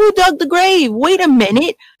 well, then who dug the grave? Wait a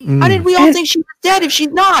minute. How did we all think she was dead if she's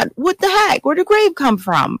not? What the heck? Where'd the grave come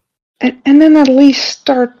from? And then at least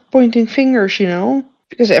start pointing fingers,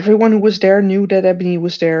 because everyone who was there knew that Ebony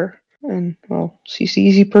was there. And, well, she's the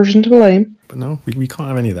easy person to blame. But no, we can't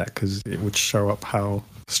have any of that, because it would show up how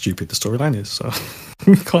stupid the storyline is. So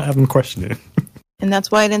we can't have them question it. And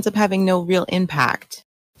that's why it ends up having no real impact,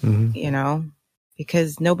 Mm-hmm. you know,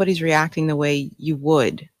 because nobody's reacting the way you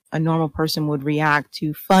would. A normal person would react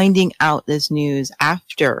to finding out this news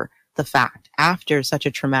after the fact, after such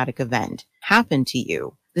a traumatic event happened to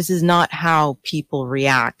you. This is not how people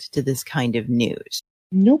react to this kind of news.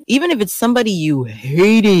 Nope. Even if it's somebody you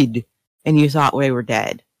hated and you thought they were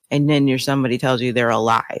dead, and then somebody tells you they're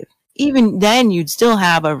alive. Even then, you'd still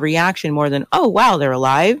have a reaction more than, oh, wow, they're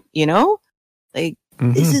alive, you know? Like,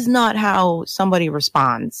 this is not how somebody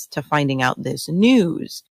responds to finding out this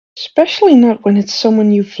news. Especially not when it's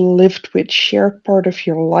someone you've lived with, shared part of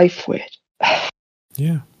your life with.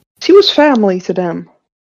 Yeah. She was family to them.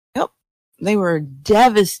 Yep. They were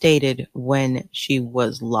devastated when she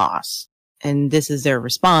was lost. And this is their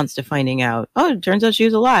response to finding out, oh, it turns out she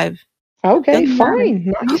was alive. Okay,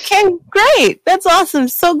 fine. Nice. Okay, great. That's awesome.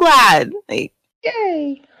 So glad. Like,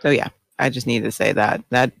 yay. So yeah, I just needed to say that.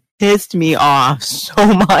 That pissed me off so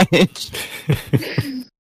much.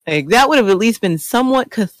 Like, that would have at least been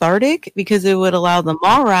somewhat cathartic because it would allow the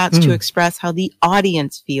Mallrats to express how the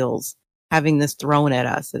audience feels having this thrown at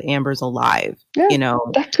us that Amber's alive. Yeah, you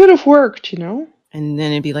know, that could have worked, you know. And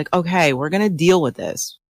then it'd be like, okay, we're gonna deal with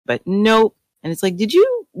this, but nope. And it's like, did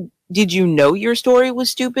you know your story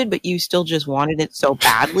was stupid, but you still just wanted it so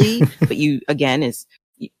badly? But you, again, as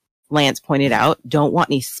Lance pointed out, don't want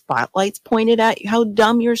any spotlights pointed at how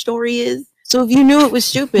dumb your story is. So if you knew it was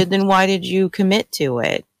stupid, then why did you commit to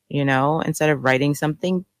it? You know, instead of writing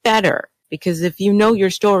something better. Because if you know your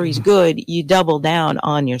story's good, you double down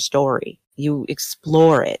on your story. You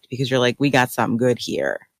explore it because you're like, we got something good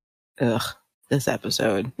here. Ugh, this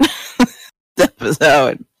episode.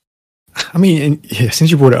 I mean, yeah,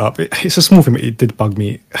 since you brought it up, it's a small thing, but it did bug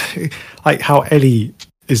me. Like how Ellie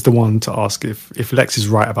is the one to ask if Lex is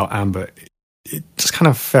right about Amber. It just kind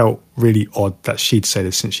of felt really odd that she'd say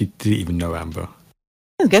this since she didn't even know Amber.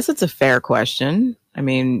 I guess it's a fair question. I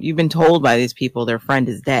mean, you've been told by these people their friend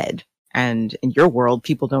is dead. And in your world,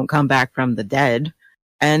 people don't come back from the dead.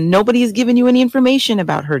 And nobody has given you any information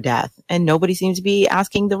about her death. And nobody seems to be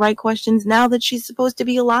asking the right questions now that she's supposed to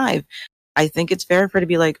be alive. I think it's fair for her to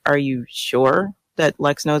be like, are you sure that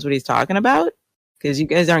Lex knows what he's talking about? Because you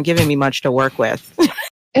guys aren't giving me much to work with.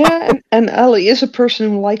 Yeah, and Ellie is a person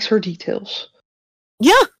who likes her details.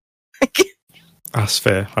 Yeah. That's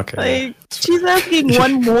fair. Okay. Like, she's asking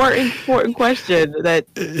one more important question that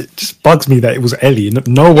it just bugs me that it was Ellie,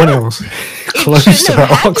 no one else close to her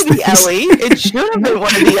asked this. Ellie. It should have been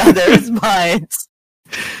one of the others, but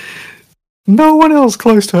no one else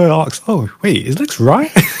close to her asked, oh, wait, is Lex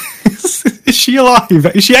right? Is she alive?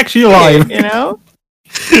 Is she actually alive? You know?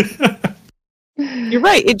 You're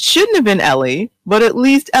right. It shouldn't have been Ellie, but at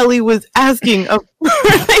least Ellie was asking a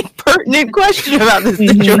really pertinent question about the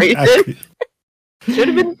situation. Exactly. Should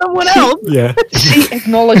have been someone else. Yeah. She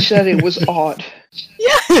acknowledged that it was odd.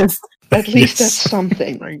 Yes. At least that's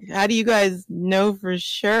something. How do you guys know for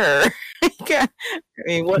sure? I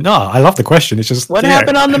mean, no, I love the question. It's just what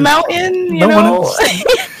happened on the mountain? You know?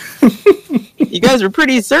 You guys were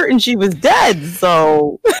pretty certain she was dead,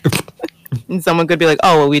 so and someone could be like,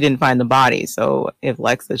 "Oh, well, we didn't find the body." So if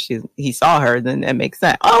Lex says he saw her, then it makes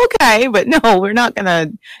sense. Okay, but no, we're not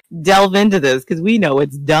gonna delve into this because we know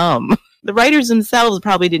it's dumb. The writers themselves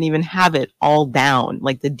probably didn't even have it all down,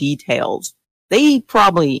 like the details. They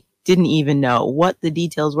probably didn't even know what the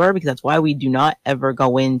details were because that's why we do not ever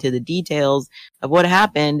go into the details of what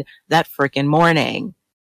happened that frickin' morning.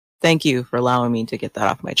 Thank you for allowing me to get that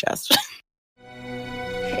off my chest.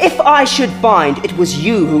 If I should find it was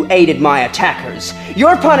you who aided my attackers,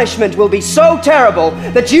 your punishment will be so terrible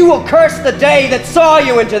that you will curse the day that saw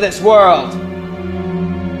you into this world.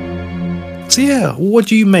 So yeah, what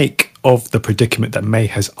do you make of the predicament that May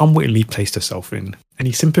has unwittingly placed herself in?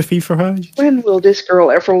 Any sympathy for her? When will this girl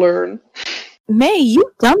ever learn? May,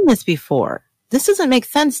 you've done this before. This doesn't make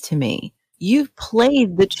sense to me. You've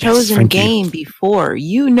played the Chosen game before.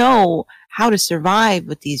 You know how to survive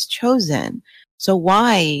with these Chosen. So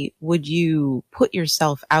why would you put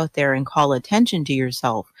yourself out there and call attention to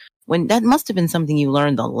yourself when that must have been something you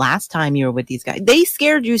learned the last time you were with these guys? They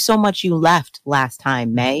scared you so much you left last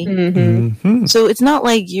time, May. Mm-hmm. So it's not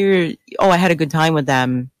like I had a good time with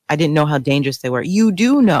them. I didn't know how dangerous they were. You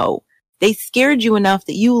do know. They scared you enough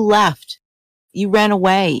that you left. You ran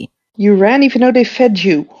away. You ran even though they fed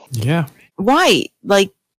you. Yeah. Right.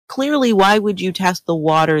 Like, clearly, why would you test the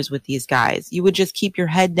waters with these guys? You would just keep your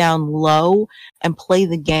head down low and play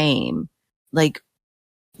the game. Like,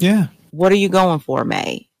 yeah. What are you going for,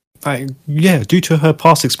 May? Yeah, due to her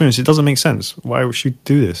past experience, it doesn't make sense. Why would she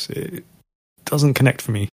do this? It doesn't connect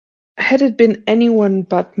for me. had it been anyone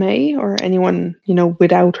but May, or anyone,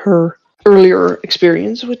 without her earlier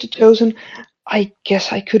experience with the Chosen, I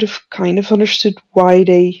guess I could have kind of understood why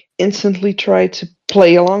they instantly tried to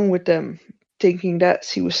play along with them, thinking that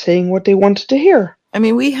she was saying what they wanted to hear. I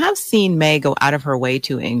mean, we have seen May go out of her way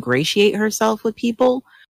to ingratiate herself with people.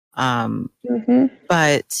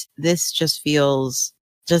 But this just feels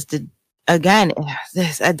again,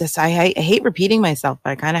 I hate repeating myself,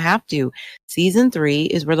 but I kind of have to. Season 3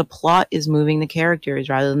 is where the plot is moving the characters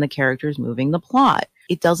rather than the characters moving the plot.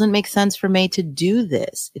 It doesn't make sense for May to do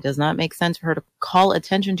this. It does not make sense for her to call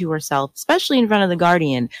attention to herself, especially in front of the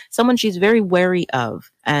Guardian, someone she's very wary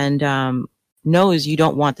of and knows you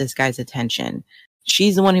don't want this guy's attention.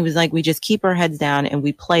 She's the one who was like, we just keep our heads down and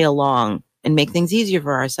we play along and make things easier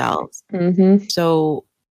for ourselves. So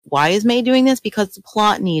why is May doing this? Because the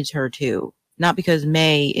plot needs her to, not because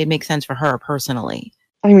it makes sense for her personally.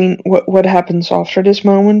 I mean, what happens after this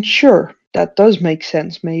moment? Sure, that does make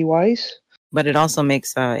sense, May-wise. But it also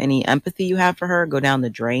makes any empathy you have for her go down the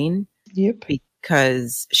drain. Yep.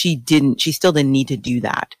 Because she still didn't need to do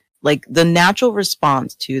that. Like, the natural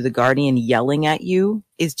response to the Guardian yelling at you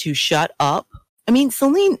is to shut up. I mean,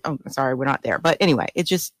 Selene, sorry, we're not there. But anyway, it's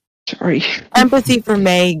just, sorry. Empathy for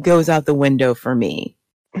May goes out the window for me.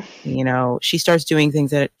 She starts doing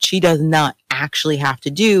things that she does not actually have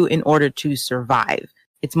to do in order to survive.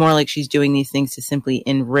 It's more like she's doing these things to simply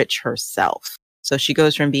enrich herself. So she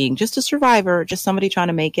goes from being just a survivor, just somebody trying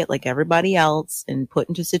to make it like everybody else and put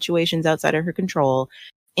into situations outside of her control,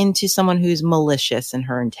 into someone who's malicious in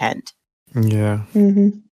her intent. Yeah.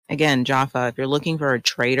 Again, Jaffa, if you're looking for a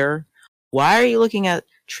traitor, why are you looking at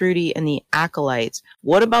Trudy and the Acolytes?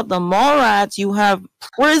 What about the Mallrats you have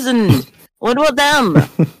prisoned? What about them?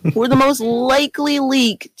 Who are the most likely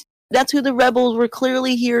leaked? That's who the rebels were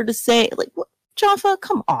clearly here to say. Like, what? Jaffa,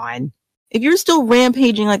 come on. If you're still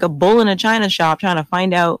rampaging like a bull in a china shop trying to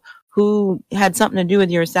find out who had something to do with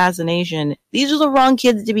your assassination, these are the wrong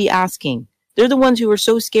kids to be asking. They're the ones who are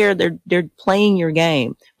so scared they're playing your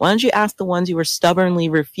game. Why don't you ask the ones who are stubbornly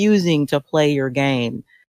refusing to play your game?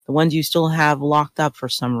 The ones you still have locked up for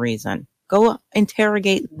some reason. Go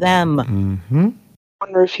interrogate them. I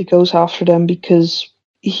wonder if he goes after them because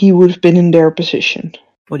he would have been in their position.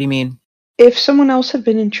 What do you mean? If someone else had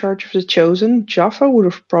been in charge of the Chosen, Jaffa would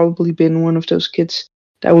have probably been one of those kids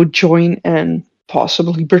that would join and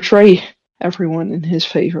possibly betray everyone in his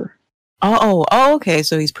favor. Oh, okay,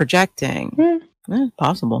 so he's projecting.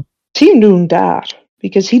 Possible. See him doing that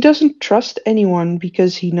because he doesn't trust anyone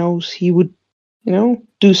because he knows he would,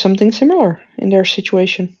 do something similar in their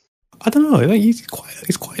situation. I don't know. He's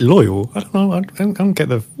quite loyal. I don't know. I don't get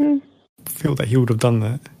the feel that he would have done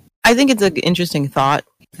that. I think it's an interesting thought.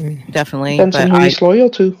 Definitely. Depends on who he's loyal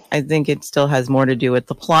to. I think it still has more to do with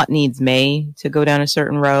the plot needs May to go down a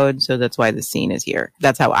certain road, so that's why the scene is here.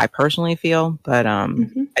 That's how I personally feel, but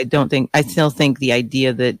I still think the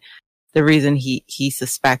idea that the reason he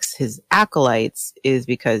suspects his acolytes is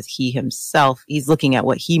because he's looking at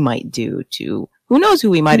what he might do to, who knows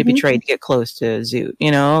who he might have betrayed to get close to Zoot,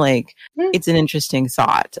 it's an interesting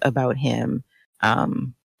thought about him.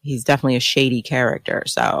 He's definitely a shady character,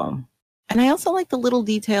 so. And I also like the little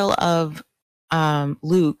detail of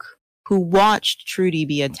Luke, who watched Trudy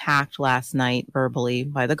be attacked last night verbally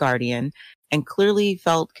by the Guardian and clearly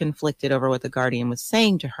felt conflicted over what the Guardian was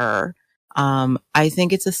saying to her. I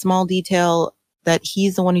think it's a small detail that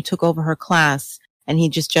he's the one who took over her class and he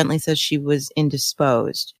just gently says she was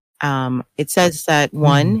indisposed. It says that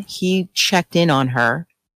he checked in on her,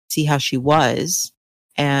 see how she was,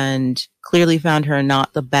 and clearly found her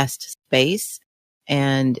not the best space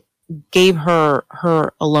and gave her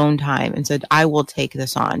alone time and said, I will take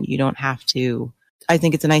this on. You don't have to. I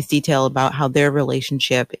think it's a nice detail about how their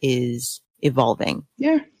relationship is evolving.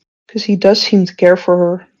 Yeah, because he does seem to care for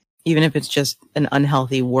her. Even if it's just an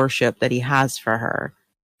unhealthy worship that he has for her.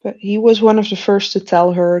 But he was one of the first to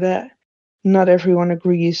tell her that not everyone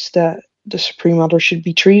agrees that the Supreme Mother should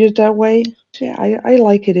be treated that way. So yeah, I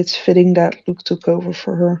like it. It's fitting that Luke took over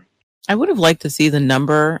for her. I would have liked to see the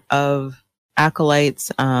number of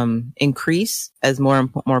acolytes increase as more and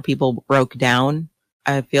more people broke down.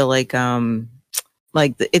 I feel like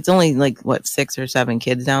it's only 6 or 7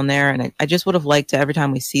 kids down there, and I just would have liked to, every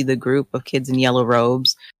time we see the group of kids in yellow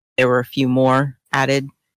robes, there were a few more added.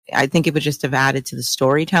 I think it would just have added to the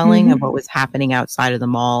storytelling of what was happening outside of the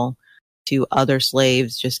mall, to other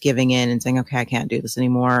slaves just giving in and saying, okay, I can't do this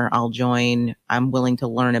anymore, I'll join, I'm willing to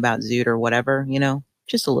learn about Zoot or whatever,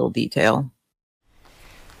 just a little detail.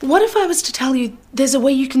 What if I was to tell you there's a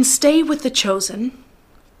way you can stay with the Chosen,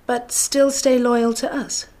 but still stay loyal to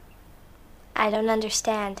us? I don't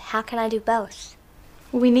understand. How can I do both?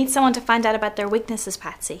 We need someone to find out about their weaknesses,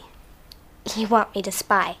 Patsy. You want me to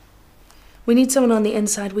spy? We need someone on the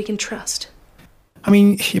inside we can trust. I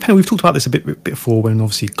mean, we've talked about this a bit before when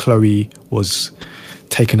obviously Chloe was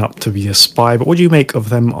taken up to be a spy, but what do you make of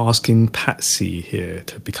them asking Patsy here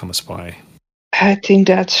to become a spy? I think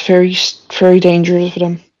that's very, very dangerous for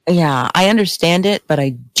them. Yeah, I understand it, but I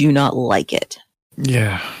do not like it.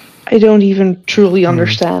 Yeah. I don't even truly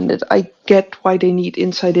understand it. I get why they need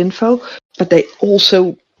inside info, but they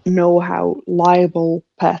also know how liable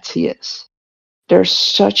Patsy is. There's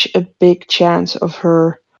such a big chance of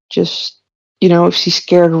her just, if she's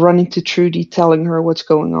scared, running to Trudy, telling her what's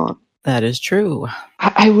going on. That is true.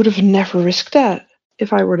 I would have never risked that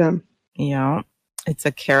if I were them. Yeah, it's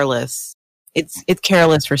careless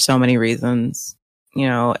for so many reasons.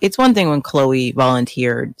 It's one thing when Chloe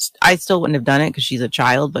volunteered. I still wouldn't have done it because she's a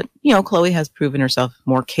child, but, Chloe has proven herself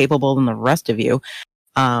more capable than the rest of you.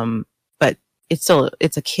 But it's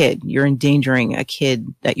a kid. You're endangering a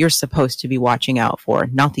kid that you're supposed to be watching out for,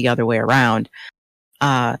 not the other way around.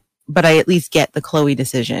 But I at least get the Chloe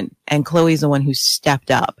decision. And Chloe's the one who stepped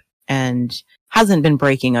up and hasn't been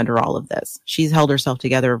breaking under all of this. She's held herself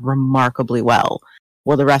together remarkably well.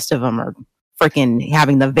 Well, the rest of them are freaking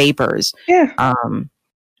having the vapors. Yeah.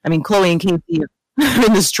 I mean, Chloe and Casey have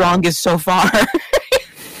been the strongest so far.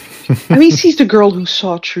 I mean, she's the girl who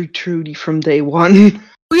saw through Trudy from day one.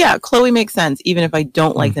 Yeah, Chloe makes sense, even if I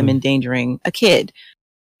don't like them endangering a kid.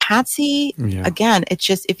 Patsy, again, it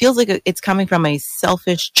feels like it's coming from a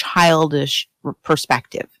selfish, childish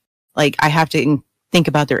perspective. Like, I have to think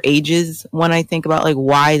about their ages when I think about, like,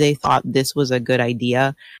 why they thought this was a good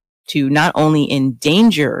idea to not only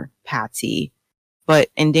endanger Patsy, but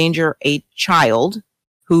endanger a child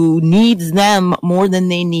who needs them more than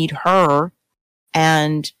they need her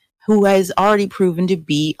and who has already proven to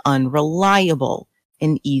be unreliable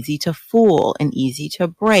and easy to fool and easy to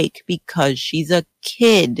break because she's a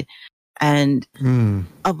kid. And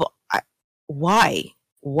why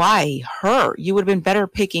her? You would have been better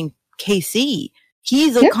picking KC.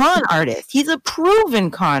 He's a con artist. He's a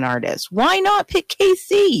proven con artist. Why not pick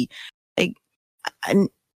KC? Like,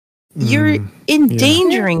 you're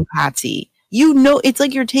endangering Patsy. It's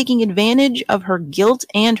like you're taking advantage of her guilt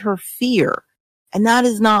and her fear. And that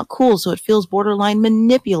is not cool. So it feels borderline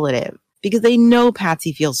manipulative because they know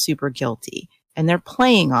Patsy feels super guilty and they're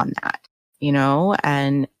playing on that,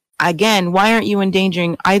 and again, why aren't you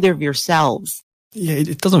endangering either of yourselves? Yeah,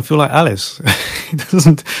 it doesn't feel like Alice. It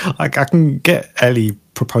doesn't. Like, I can get Ellie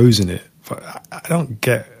proposing it, but I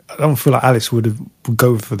don't feel like Alice would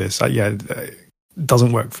go for this. It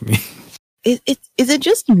doesn't work for me. Is it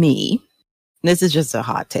just me? This is just a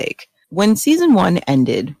hot take. When season 1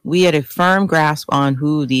 ended, we had a firm grasp on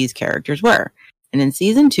who these characters were. And in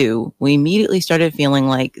season 2, we immediately started feeling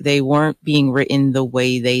like they weren't being written the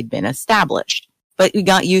way they'd been established. But we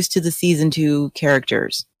got used to the season 2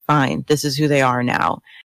 characters. Fine, this is who they are now.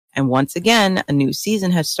 And once again, a new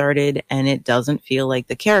season has started and it doesn't feel like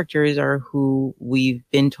the characters are who we've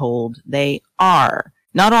been told they are.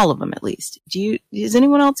 Not all of them, at least. Is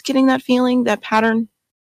anyone else getting that feeling, that pattern?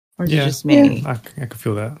 Or is it just me? Yeah, I can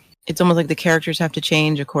feel that. It's almost like the characters have to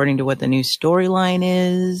change according to what the new storyline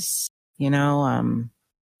is. I mean,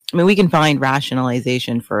 we can find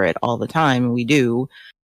rationalization for it all the time, and we do.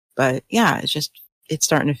 But yeah, it's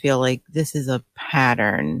starting to feel like this is a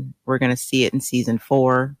pattern. We're going to see it in season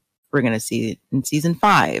 4. We're going to see it in season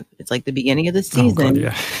 5. It's like the beginning of the season. Oh, God,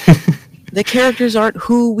 yeah. The characters aren't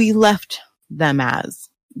who we left them as,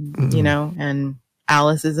 and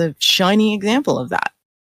Alice is a shining example of that.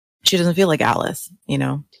 She doesn't feel like Alice,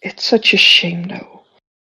 It's such a shame, though.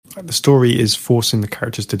 The story is forcing the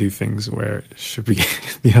characters to do things where it should be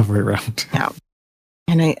the other way around. Yeah.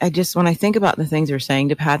 And I just, when I think about the things they're saying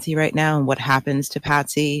to Patsy right now and what happens to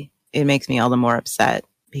Patsy, it makes me all the more upset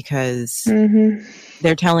because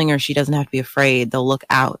they're telling her she doesn't have to be afraid. They'll look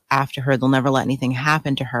out after her. They'll never let anything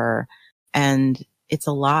happen to her. And it's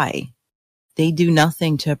a lie. They do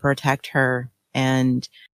nothing to protect her and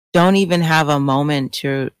don't even have a moment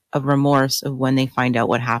of remorse of when they find out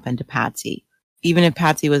what happened to Patsy. Even if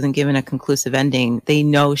Patsy wasn't given a conclusive ending, they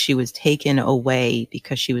know she was taken away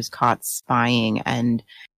because she was caught spying, and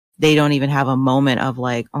they don't even have a moment of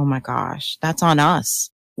like, oh my gosh, that's on us.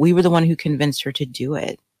 We were the one who convinced her to do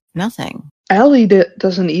it. Nothing. Ellie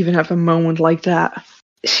doesn't even have a moment like that.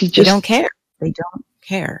 They don't care. They don't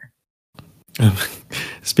care.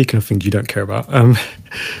 Speaking of things you don't care about,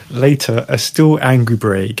 later, a still angry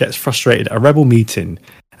Bray gets frustrated at a rebel meeting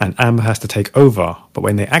and Amber has to take over, but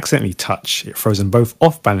when they accidentally touch, it throws them both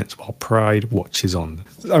off balance while Pride watches on.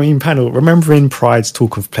 I mean, panel, remembering Pride's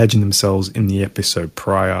talk of pledging themselves in the episode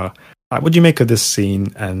prior, Right, what do you make of this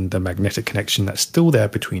scene and the magnetic connection that's still there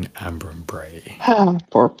between Amber and Bray? Ah,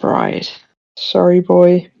 poor Pride. Sorry,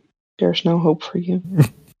 boy. There's no hope for you.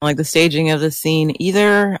 Like the staging of the scene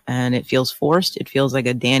either, and it feels forced. It feels like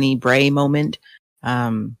a Danny Bray moment.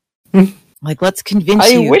 Like, let's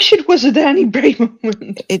convince you. I wish it was a Danny Bray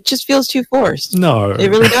moment. It just feels too forced. No. It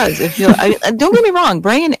really does. It feels. Don't get me wrong.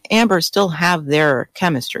 Bray and Amber still have their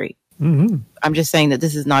chemistry. Mm-hmm. I'm just saying that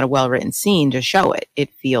this is not a well-written scene to show it.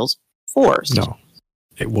 It feels forced. No,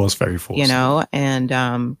 it was very forced. You know,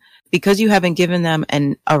 and because you haven't given them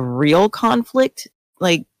a real conflict,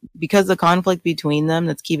 like, because the conflict between them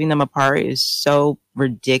that's keeping them apart is so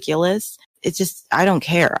ridiculous, it's just, I don't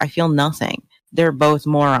care. I feel nothing. They're both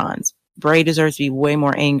morons. Bray deserves to be way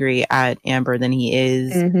more angry at Amber than he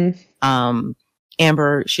is. Mm-hmm.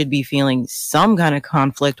 Amber should be feeling some kind of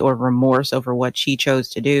conflict or remorse over what she chose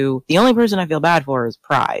to do. The only person I feel bad for is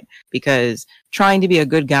Pride, because trying to be a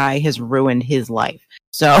good guy has ruined his life.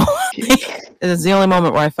 So it's the only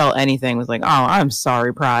moment where I felt anything was like, oh, I'm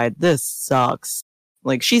sorry, Pride. This sucks.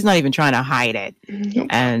 Like, she's not even trying to hide it.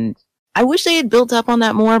 And I wish they had built up on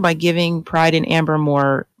that more by giving Pride and Amber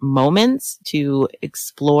more moments to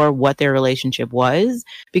explore what their relationship was.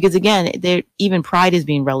 Because again, even Pride is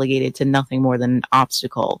being relegated to nothing more than an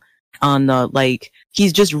obstacle on the, like,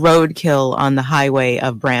 he's just roadkill on the highway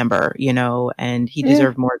of Bramber, you know, and he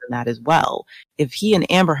deserved more than that as well. If he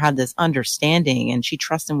and Amber had this understanding and she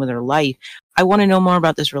trusts him with her life, I want to know more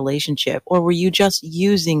about this relationship. Or were you just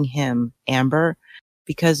using him, Amber?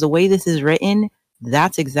 Because the way this is written,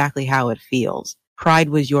 that's exactly how it feels. Pride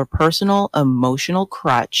was your personal emotional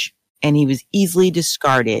crutch, and he was easily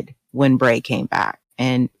discarded when Bray came back.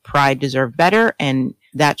 And Pride deserved better, and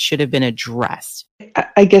that should have been addressed.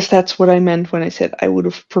 I guess that's what I meant when I said I would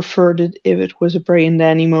have preferred it if it was a Bray and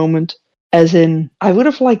Danny moment. As in, I would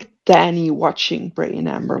have liked Danny watching Bray and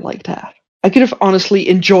Amber like that. I could have honestly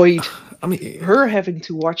enjoyed her having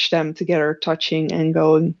to watch them together, touching and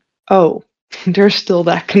going, oh, there's still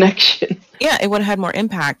that connection. Yeah, it would have had more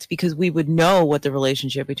impact because we would know what the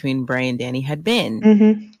relationship between Bray and Danny had been.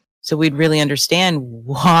 Mm-hmm. So we'd really understand,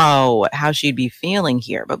 wow, how she'd be feeling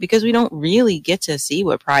here. But because we don't really get to see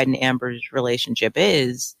what Pride and Amber's relationship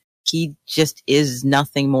is, he just is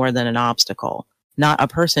nothing more than an obstacle, not a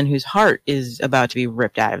person whose heart is about to be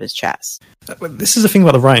ripped out of his chest. This is the thing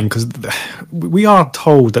about the writing, because we are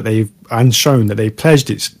told that and shown that they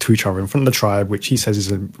pledged it to each other in front of the tribe, which he says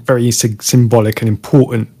is a very symbolic and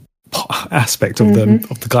important aspect of the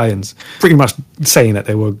Gaians, pretty much saying that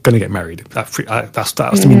they were going to get married. That's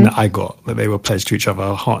the meaning that I got, that they were pledged to each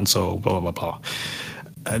other, heart and soul, blah blah blah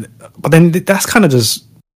blah. But then that's kind of just,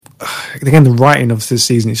 again, the writing of this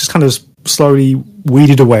season, it's just kind of slowly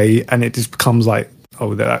weeded away, and it just becomes like,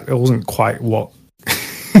 oh, that it wasn't quite what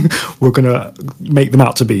we're gonna make them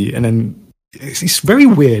out to be. And then it's very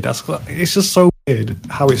weird. It's just so weird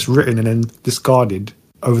how it's written and then discarded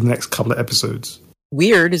over the next couple of episodes.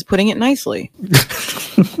 Weird is putting it nicely.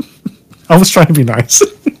 I was trying to be nice.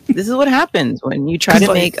 This is what happens when you try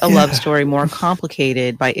to make a love story more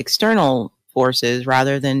complicated by external forces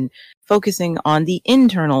rather than focusing on the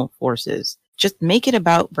internal forces. Just make it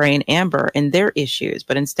about Bray and Amber and their issues.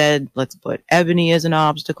 But instead, let's put Ebony as an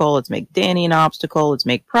obstacle. Let's make Danny an obstacle. Let's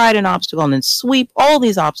make Pride an obstacle. And then sweep all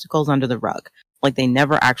these obstacles under the rug. Like they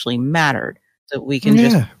never actually mattered. So we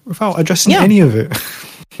can without addressing any of it.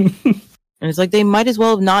 And it's like they might as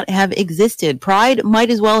well not have existed. Pride might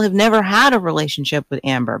as well have never had a relationship with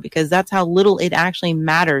Amber because that's how little it actually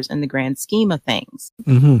matters in the grand scheme of things.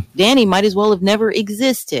 Mm-hmm. Danny might as well have never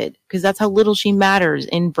existed because that's how little she matters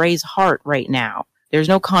in Bray's heart right now. There's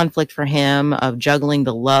no conflict for him of juggling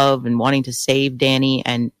the love and wanting to save Danny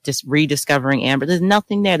and just rediscovering Amber. There's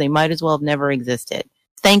nothing there. They might as well have never existed.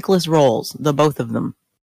 Thankless roles, the both of them.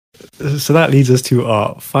 So that leads us to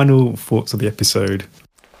our final thoughts of the episode.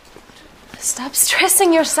 Stop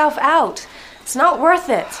stressing yourself out. It's not worth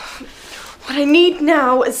it. What I need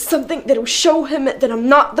now is something that'll show him that I'm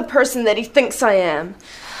not the person that he thinks I am.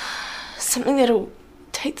 Something that'll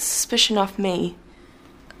take the suspicion off me.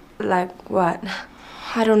 Like what?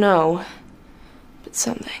 I don't know. But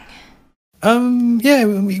something.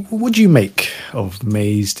 What do you make of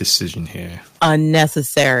May's decision here?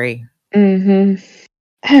 Unnecessary. Mm-hmm.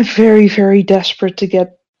 I'm very, very desperate to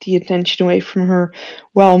get the attention away from her,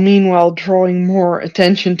 while meanwhile drawing more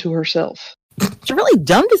attention to herself. It's a really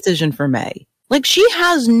dumb decision for May. Like, she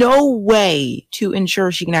has no way to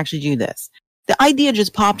ensure she can actually do this. The idea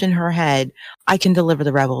just popped in her head, I can deliver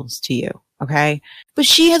the rebels to you, okay? But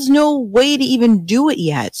she has no way to even do it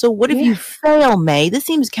yet. So what if you fail, May? This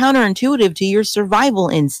seems counterintuitive to your survival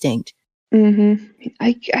instinct. Mm-hmm.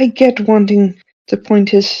 I get wanting to point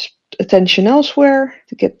his attention elsewhere,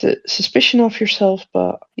 to get the suspicion off yourself,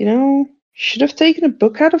 but, should have taken a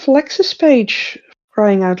book out of Alexis' page,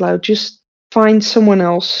 crying out loud. Just find someone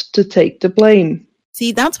else to take the blame.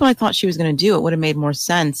 See, that's what I thought she was going to do. It would have made more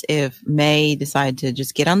sense if May decided to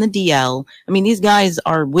just get on the DL. I mean, these guys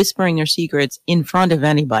are whispering their secrets in front of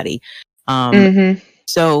anybody.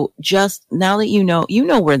 So just now that you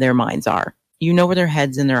know where their minds are, you know where their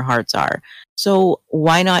heads and their hearts are. So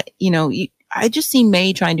why not, I just see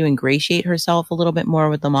May trying to ingratiate herself a little bit more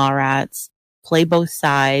with the Mallrats, play both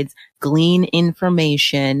sides, glean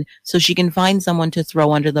information so she can find someone to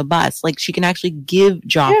throw under the bus. Like she can actually give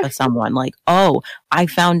Jaffa someone like, oh, I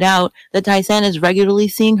found out that Tyson is regularly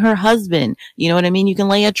seeing her husband. You know what I mean? You can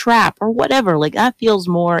lay a trap or whatever. Like that feels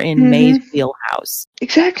more in May's wheelhouse.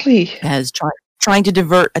 Exactly. As trying to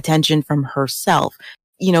divert attention from herself.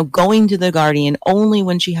 Going to the Guardian only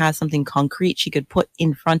when she has something concrete she could put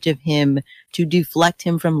in front of him to deflect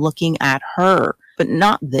him from looking at her. But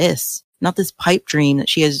not this pipe dream that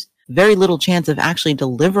she has very little chance of actually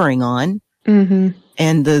delivering on. And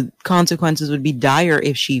the consequences would be dire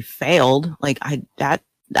if she failed. Like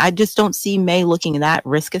I just don't see May looking at that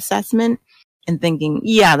risk assessment and thinking,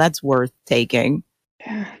 yeah, that's worth taking.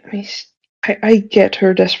 Yeah, I get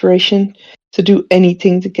her desperation to do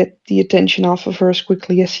anything to get the attention off of her as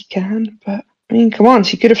quickly as he can. But, come on,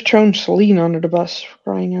 she could have thrown Celine under the bus,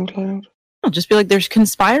 crying out loud. I'll just be like, they're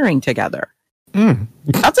conspiring together.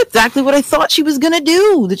 That's exactly what I thought she was going to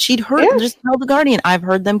do. That she'd just tell the Guardian, I've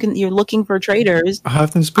heard them, you're looking for traitors. I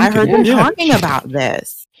have them speaking. I heard them talking about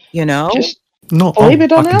this, Just not, blame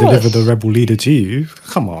it on I can Alice. deliver the rebel leader to you.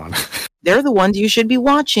 Come on. They're the ones you should be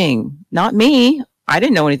watching, not me. I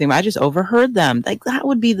didn't know anything, but I just overheard them. Like, that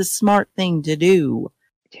would be the smart thing to do.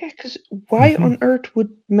 Yeah, because why on earth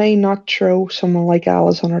would May not throw someone like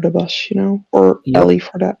Alice under the bus, Or Ellie,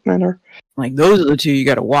 for that matter. Like, those are the two you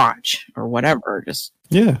got to watch, or whatever.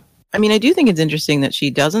 I mean, I do think it's interesting that she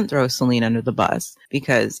doesn't throw Celine under the bus,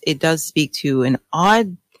 because it does speak to an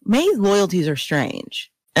odd... May's loyalties are strange.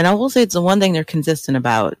 And I will say it's the one thing they're consistent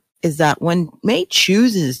about, is that when May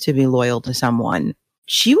chooses to be loyal to someone,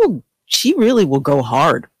 she really will go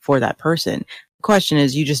hard for that person. The question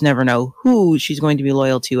is, you just never know who she's going to be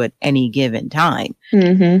loyal to at any given time.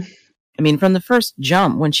 I mean, from the first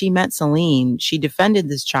jump, when she met Celine, she defended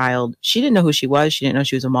this child. She didn't know who she was. She didn't know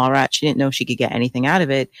she was a Mallrat. She didn't know she could get anything out of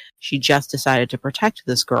it. She just decided to protect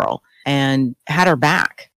this girl and had her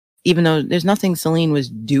back, even though there's nothing Celine was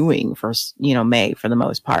doing for, May for the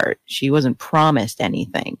most part. She wasn't promised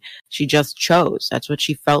anything. She just chose. That's what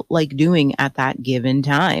she felt like doing at that given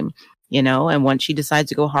time. And once she decides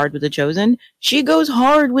to go hard with the Chosen, she goes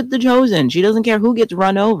hard with the Chosen. She doesn't care who gets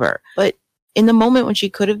run over. But in the moment when she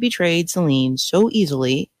could have betrayed Celine so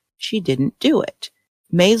easily, she didn't do it.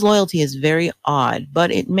 May's loyalty is very odd,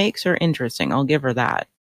 but it makes her interesting. I'll give her that.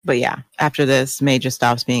 But yeah, after this, May just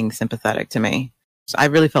stops being sympathetic to me. So I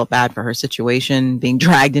really felt bad for her situation, being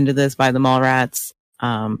dragged into this by the Mallrats.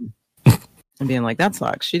 And being like, that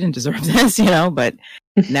sucks. She didn't deserve this, but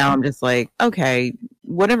now I'm just like, okay,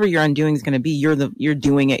 whatever your undoing is going to be, you're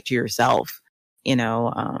doing it to yourself,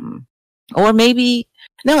 or maybe,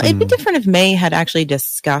 no, it'd be different if May had actually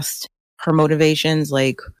discussed her motivations,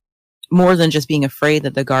 like more than just being afraid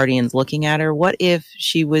that the Guardian's looking at her. What if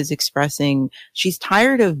she was expressing she's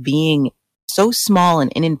tired of being so small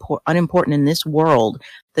and unimportant in this world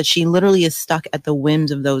that she literally is stuck at the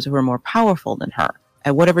whims of those who are more powerful than her.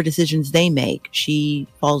 At whatever decisions they make, she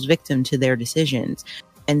falls victim to their decisions.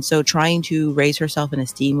 And so trying to raise herself in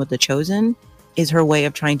esteem with the Chosen is her way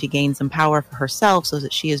of trying to gain some power for herself so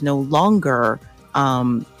that she is no longer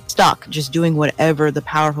stuck just doing whatever the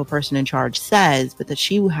powerful person in charge says, but that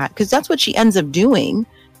she because that's what she ends up doing.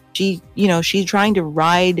 She's trying to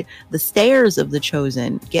ride the stairs of the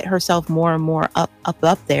Chosen, get herself more and more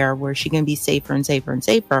up there where she can be safer and safer and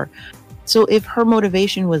safer. So if her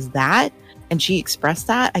motivation was that, and she expressed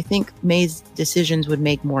that, I think May's decisions would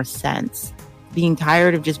make more sense. Being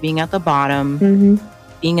tired of just being at the bottom,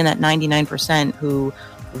 being in that 99% who,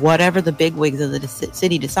 whatever the bigwigs of the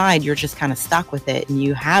city decide, you're just kind of stuck with it and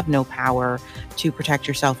you have no power to protect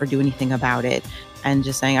yourself or do anything about it. And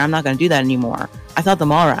just saying, I'm not going to do that anymore. I thought the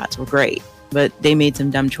Mallrats were great, but they made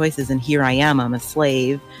some dumb choices and here I am, I'm a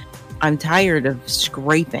slave. I'm tired of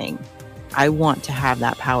scraping. I want to have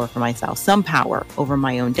that power for myself, some power over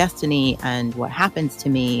my own destiny and what happens to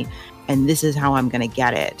me. And this is how I'm going to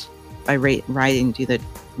get it, by rising to the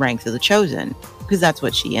ranks of the Chosen, because that's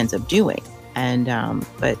what she ends up doing. And,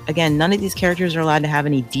 but again, none of these characters are allowed to have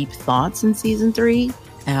any deep thoughts in season 3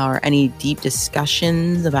 or any deep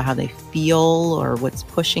discussions about how they feel or what's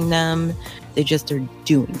pushing them. They just are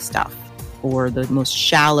doing stuff. for the most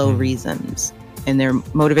shallow reasons, and their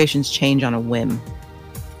motivations change on a whim.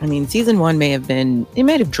 I mean, season 1 may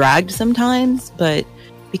have dragged sometimes, but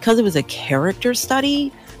because it was a character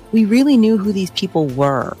study, we really knew who these people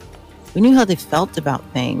were. We knew how they felt about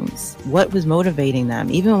things, what was motivating them,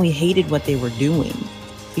 even when we hated what they were doing,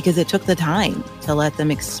 because it took the time to let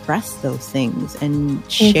them express those things and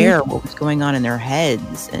share what was going on in their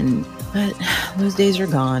heads. But those days are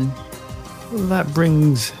gone. That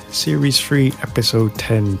brings Series 3, Episode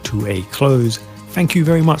 10 to a close. Thank you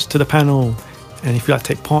very much to the panel. And if you'd like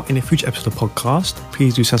to take part in a future episode of the podcast,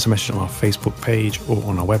 please do send us a message on our Facebook page or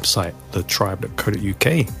on our website,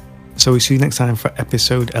 thetribe.co.uk. So we'll see you next time for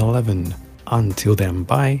episode 11. Until then,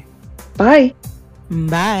 bye. Bye.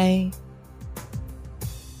 Bye.